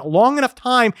spend long enough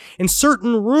time in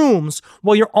certain rooms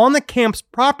while you're on the camp's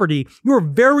property, you are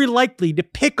very likely to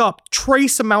pick up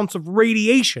trace amounts of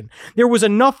radiation. There was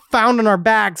enough found in our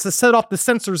bags to set off the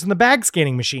sensors in the bag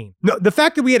scanning machine. The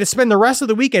fact that we had to spend the rest of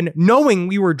the weekend knowing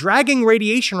we were dragging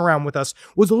radiation around with us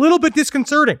was a little bit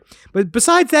disconcerting. But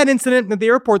besides that incident at the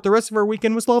airport, the rest of our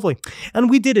weekend was lovely. And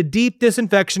we did a deep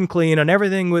disinfection clean on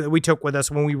everything we took with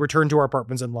us when we returned to our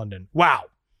apartments in London. Wow.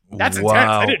 That's intense.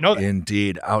 I didn't know that.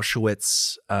 Indeed.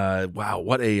 Auschwitz. Wow.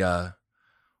 What a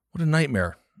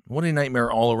nightmare. What a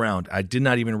nightmare all around. I did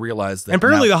not even realize that. And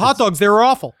apparently the hot dogs, they were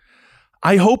awful.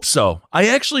 I hope so. I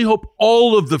actually hope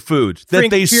all of the food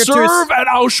that they serve at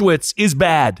Auschwitz is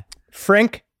bad.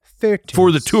 Frankfurter.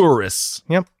 For the tourists.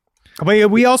 Yep.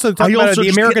 We also talked about the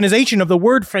Americanization of the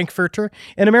word Frankfurter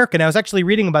in America. And I was actually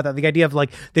reading about that. The idea of like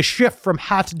the shift from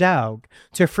hot dog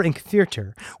to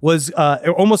Frankfurter was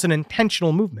almost an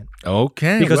intentional movement.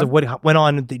 Okay. Because of what went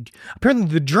on. Apparently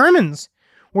the Germans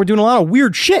were doing a lot of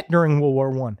weird shit during World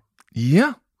War I.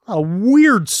 Yeah.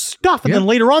 Weird stuff. And then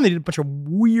later on, they did a bunch of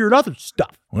weird other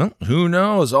stuff. Well, who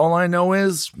knows? All I know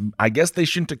is, I guess they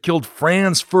shouldn't have killed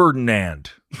Franz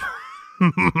Ferdinand.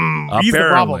 He's the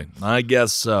problem. I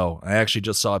guess so. I actually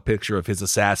just saw a picture of his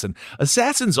assassin.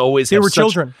 Assassins always they were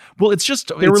children. Well, it's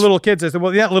just they were little kids.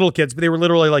 Well, not little kids, but they were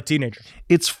literally like teenagers.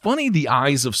 It's funny the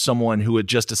eyes of someone who had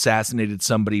just assassinated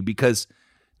somebody, because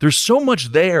there's so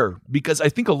much there. Because I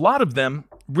think a lot of them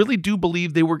really do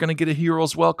believe they were going to get a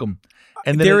hero's welcome.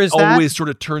 And then it always sort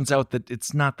of turns out that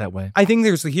it's not that way. I think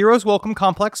there's the hero's welcome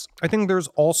complex. I think there's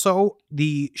also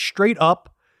the straight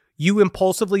up, you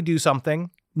impulsively do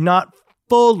something, not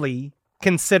fully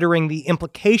considering the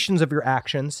implications of your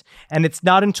actions. And it's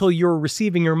not until you're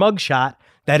receiving your mugshot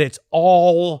that it's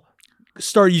all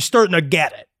you're starting to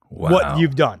get it, what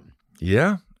you've done.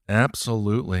 Yeah.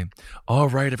 Absolutely. All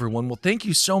right, everyone. Well, thank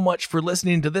you so much for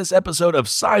listening to this episode of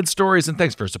Side Stories, and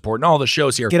thanks for supporting all the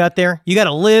shows here. Get out there. You got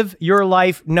to live your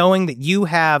life knowing that you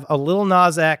have a Lil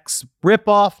Nas X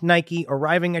rip-off Nike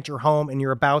arriving at your home, and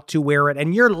you're about to wear it,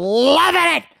 and you're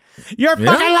loving it. You're fucking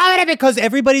loving it, because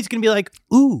everybody's going to be like,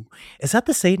 ooh, is that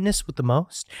the Satanist with the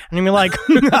most? And you're like,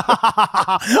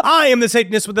 I am the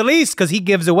Satanist with the least, because he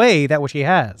gives away that which he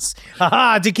has.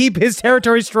 To keep his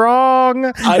territory strong.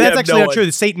 That's actually not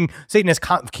true. Satan is,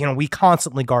 we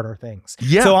constantly guard our things.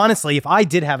 Yeah. So honestly, if I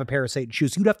did have a pair of Satan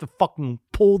shoes, you'd have to fucking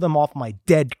pull them off my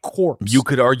dead corpse. You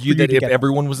could argue that if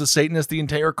everyone was a Satanist, the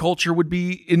entire culture would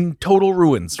be in total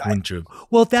ruins, wouldn't you?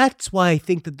 Well, that's why I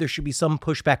think that there should be some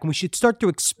pushback, and we should start to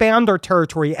expand our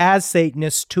territory as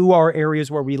Satanists to our areas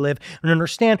where we live, and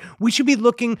understand we should be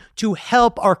looking to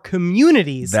help our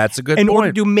communities. That's a good point. In point.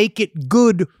 order to make it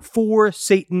good for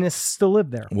Satanists to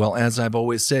live there. Well, as I've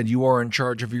always said, you are in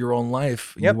charge of your own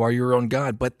life. Yep. You are your own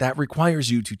God, but that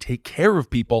requires you to take care of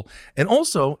people. And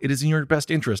also, it is in your best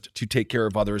interest to take care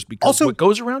of others, because also, what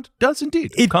goes around does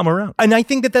indeed come around. And I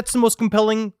think that that's the most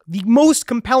compelling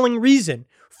reason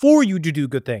for you to do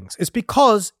good things, is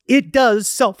because it does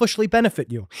selfishly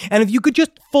benefit you. And if you could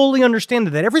just fully understand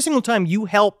that every single time you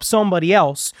help somebody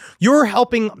else, you're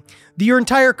helping your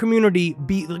entire community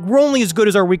we're only as good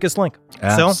as our weakest link.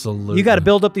 Absolutely. So you got to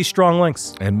build up these strong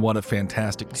links. And what a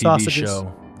fantastic TV Sausages.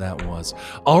 show. that was.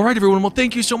 All right, everyone. Well,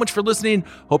 thank you so much for listening.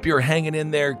 Hope you're hanging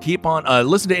in there. Keep on.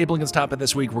 Listen to Abe Lincoln's Top 10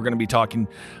 this week. We're going to be talking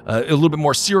a little bit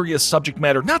more serious subject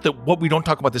matter. Not that what we don't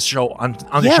talk about this show on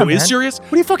the show is serious.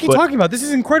 What are you fucking talking about? This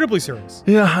is incredibly serious.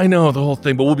 Yeah, I know the whole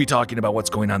thing, but we'll be talking about what's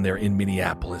going on there in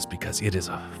Minneapolis because it is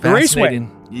a fascinating. Raceway.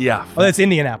 Yeah. Oh, that's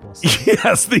Indianapolis.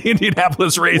 Yes, the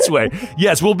Indianapolis Raceway.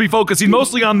 Yes, we'll be focusing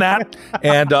mostly on that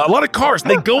and a lot of cars.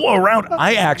 They go around.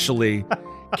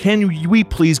 Can we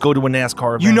please go to a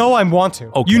NASCAR event? You know I want to.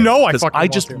 Okay. You know I fucking I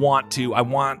want just to. want to. I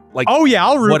want like. Oh yeah,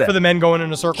 I'll root whatever. for the men going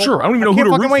in a circle. Sure, I don't even know who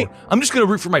to root wait. for. I'm just gonna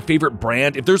root for my favorite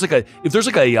brand. If there's like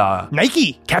a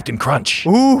Nike, Captain Crunch.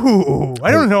 Ooh,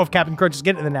 I don't know if Captain Crunch is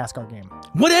getting in the NASCAR game.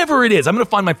 Whatever it is, I'm gonna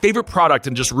find my favorite product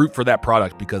and just root for that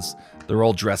product because they're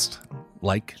all dressed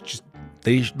like just.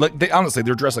 They honestly,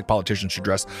 they're dressed like politicians should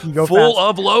dress. Full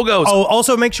of logos. Oh,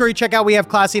 also make sure you check out. We have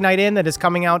Classy Night In that is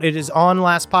coming out. It is on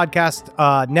Last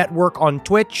Podcast Network on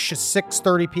Twitch,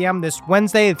 6:30 p.m. this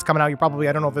Wednesday. It's coming out. I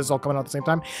don't know if this is all coming out at the same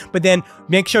time, but then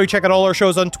make sure you check out all our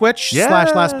shows on Twitch /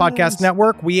 Last Podcast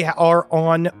Network. We are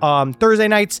on Thursday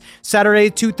nights, Saturday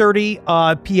 2:30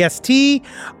 PST.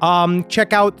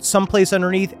 Check out Someplace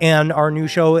Underneath and our new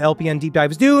show LPN Deep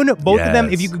Dives Dune. Both of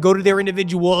them, if you could go to their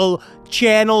individual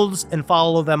channels and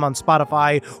follow them on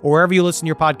Spotify or wherever you listen to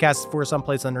your podcasts for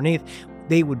Someplace Underneath,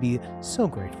 they would be so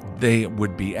grateful. They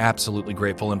would be absolutely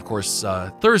grateful. And of course,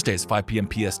 Thursdays, 5 p.m.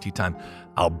 PST time,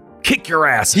 I'll kick your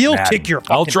ass. He'll kick your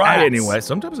fucking I'll try ass. anyway.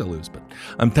 Sometimes I lose, but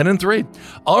I'm 10-3.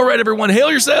 All right, everyone,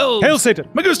 hail yourselves. Hail Satan.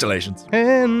 Magustalations.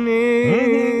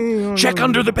 Check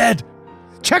under the bed.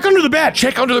 Check under the bed.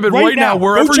 Check under the bed right now,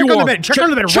 wherever Go check you under are. the bed. Check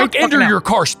under the bed Check right under fucking your now.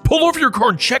 car. Pull over your car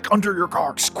and check under your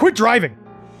car. Just quit driving.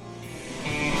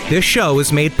 This show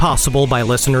is made possible by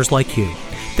listeners like you.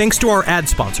 Thanks to our ad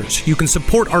sponsors, you can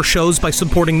support our shows by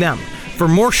supporting them. For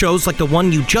more shows like the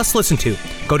one you just listened to,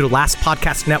 go to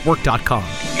lastpodcastnetwork.com.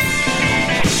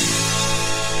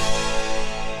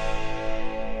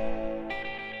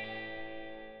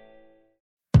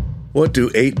 What do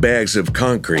 8 bags of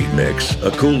concrete mix,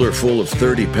 a cooler full of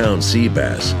 30-pound sea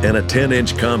bass, and a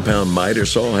 10-inch compound miter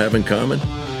saw have in common?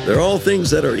 They're all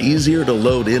things that are easier to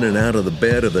load in and out of the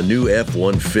bed of the new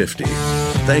F-150.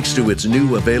 Thanks to its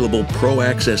new available Pro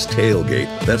Access tailgate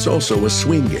that's also a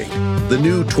swing gate. The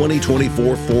new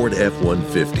 2024 Ford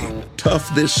F-150,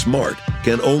 tough this smart,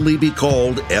 can only be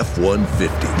called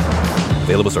F-150.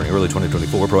 Available starting early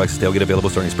 2024. Pro Access tailgate available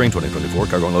starting spring 2024.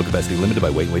 Cargo and load capacity limited by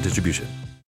weight and weight distribution.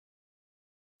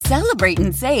 Celebrate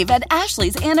and save at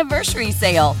Ashley's Anniversary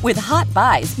Sale. With Hot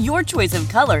Buys, your choice of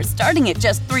colors starting at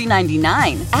just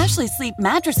 $3.99. Ashley Sleep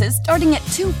mattresses starting at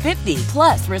 $2.50.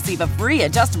 Plus, receive a free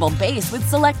adjustable base with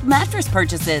select mattress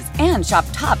purchases. And shop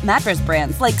top mattress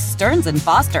brands like Stearns &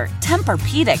 Foster,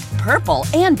 Tempur-Pedic, Purple,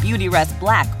 and Beautyrest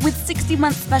Black with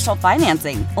 60-month special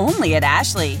financing. Only at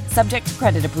Ashley. Subject to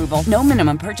credit approval. No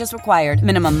minimum purchase required.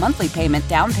 Minimum monthly payment,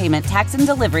 down payment, tax, and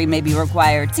delivery may be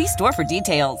required. See store for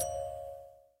details.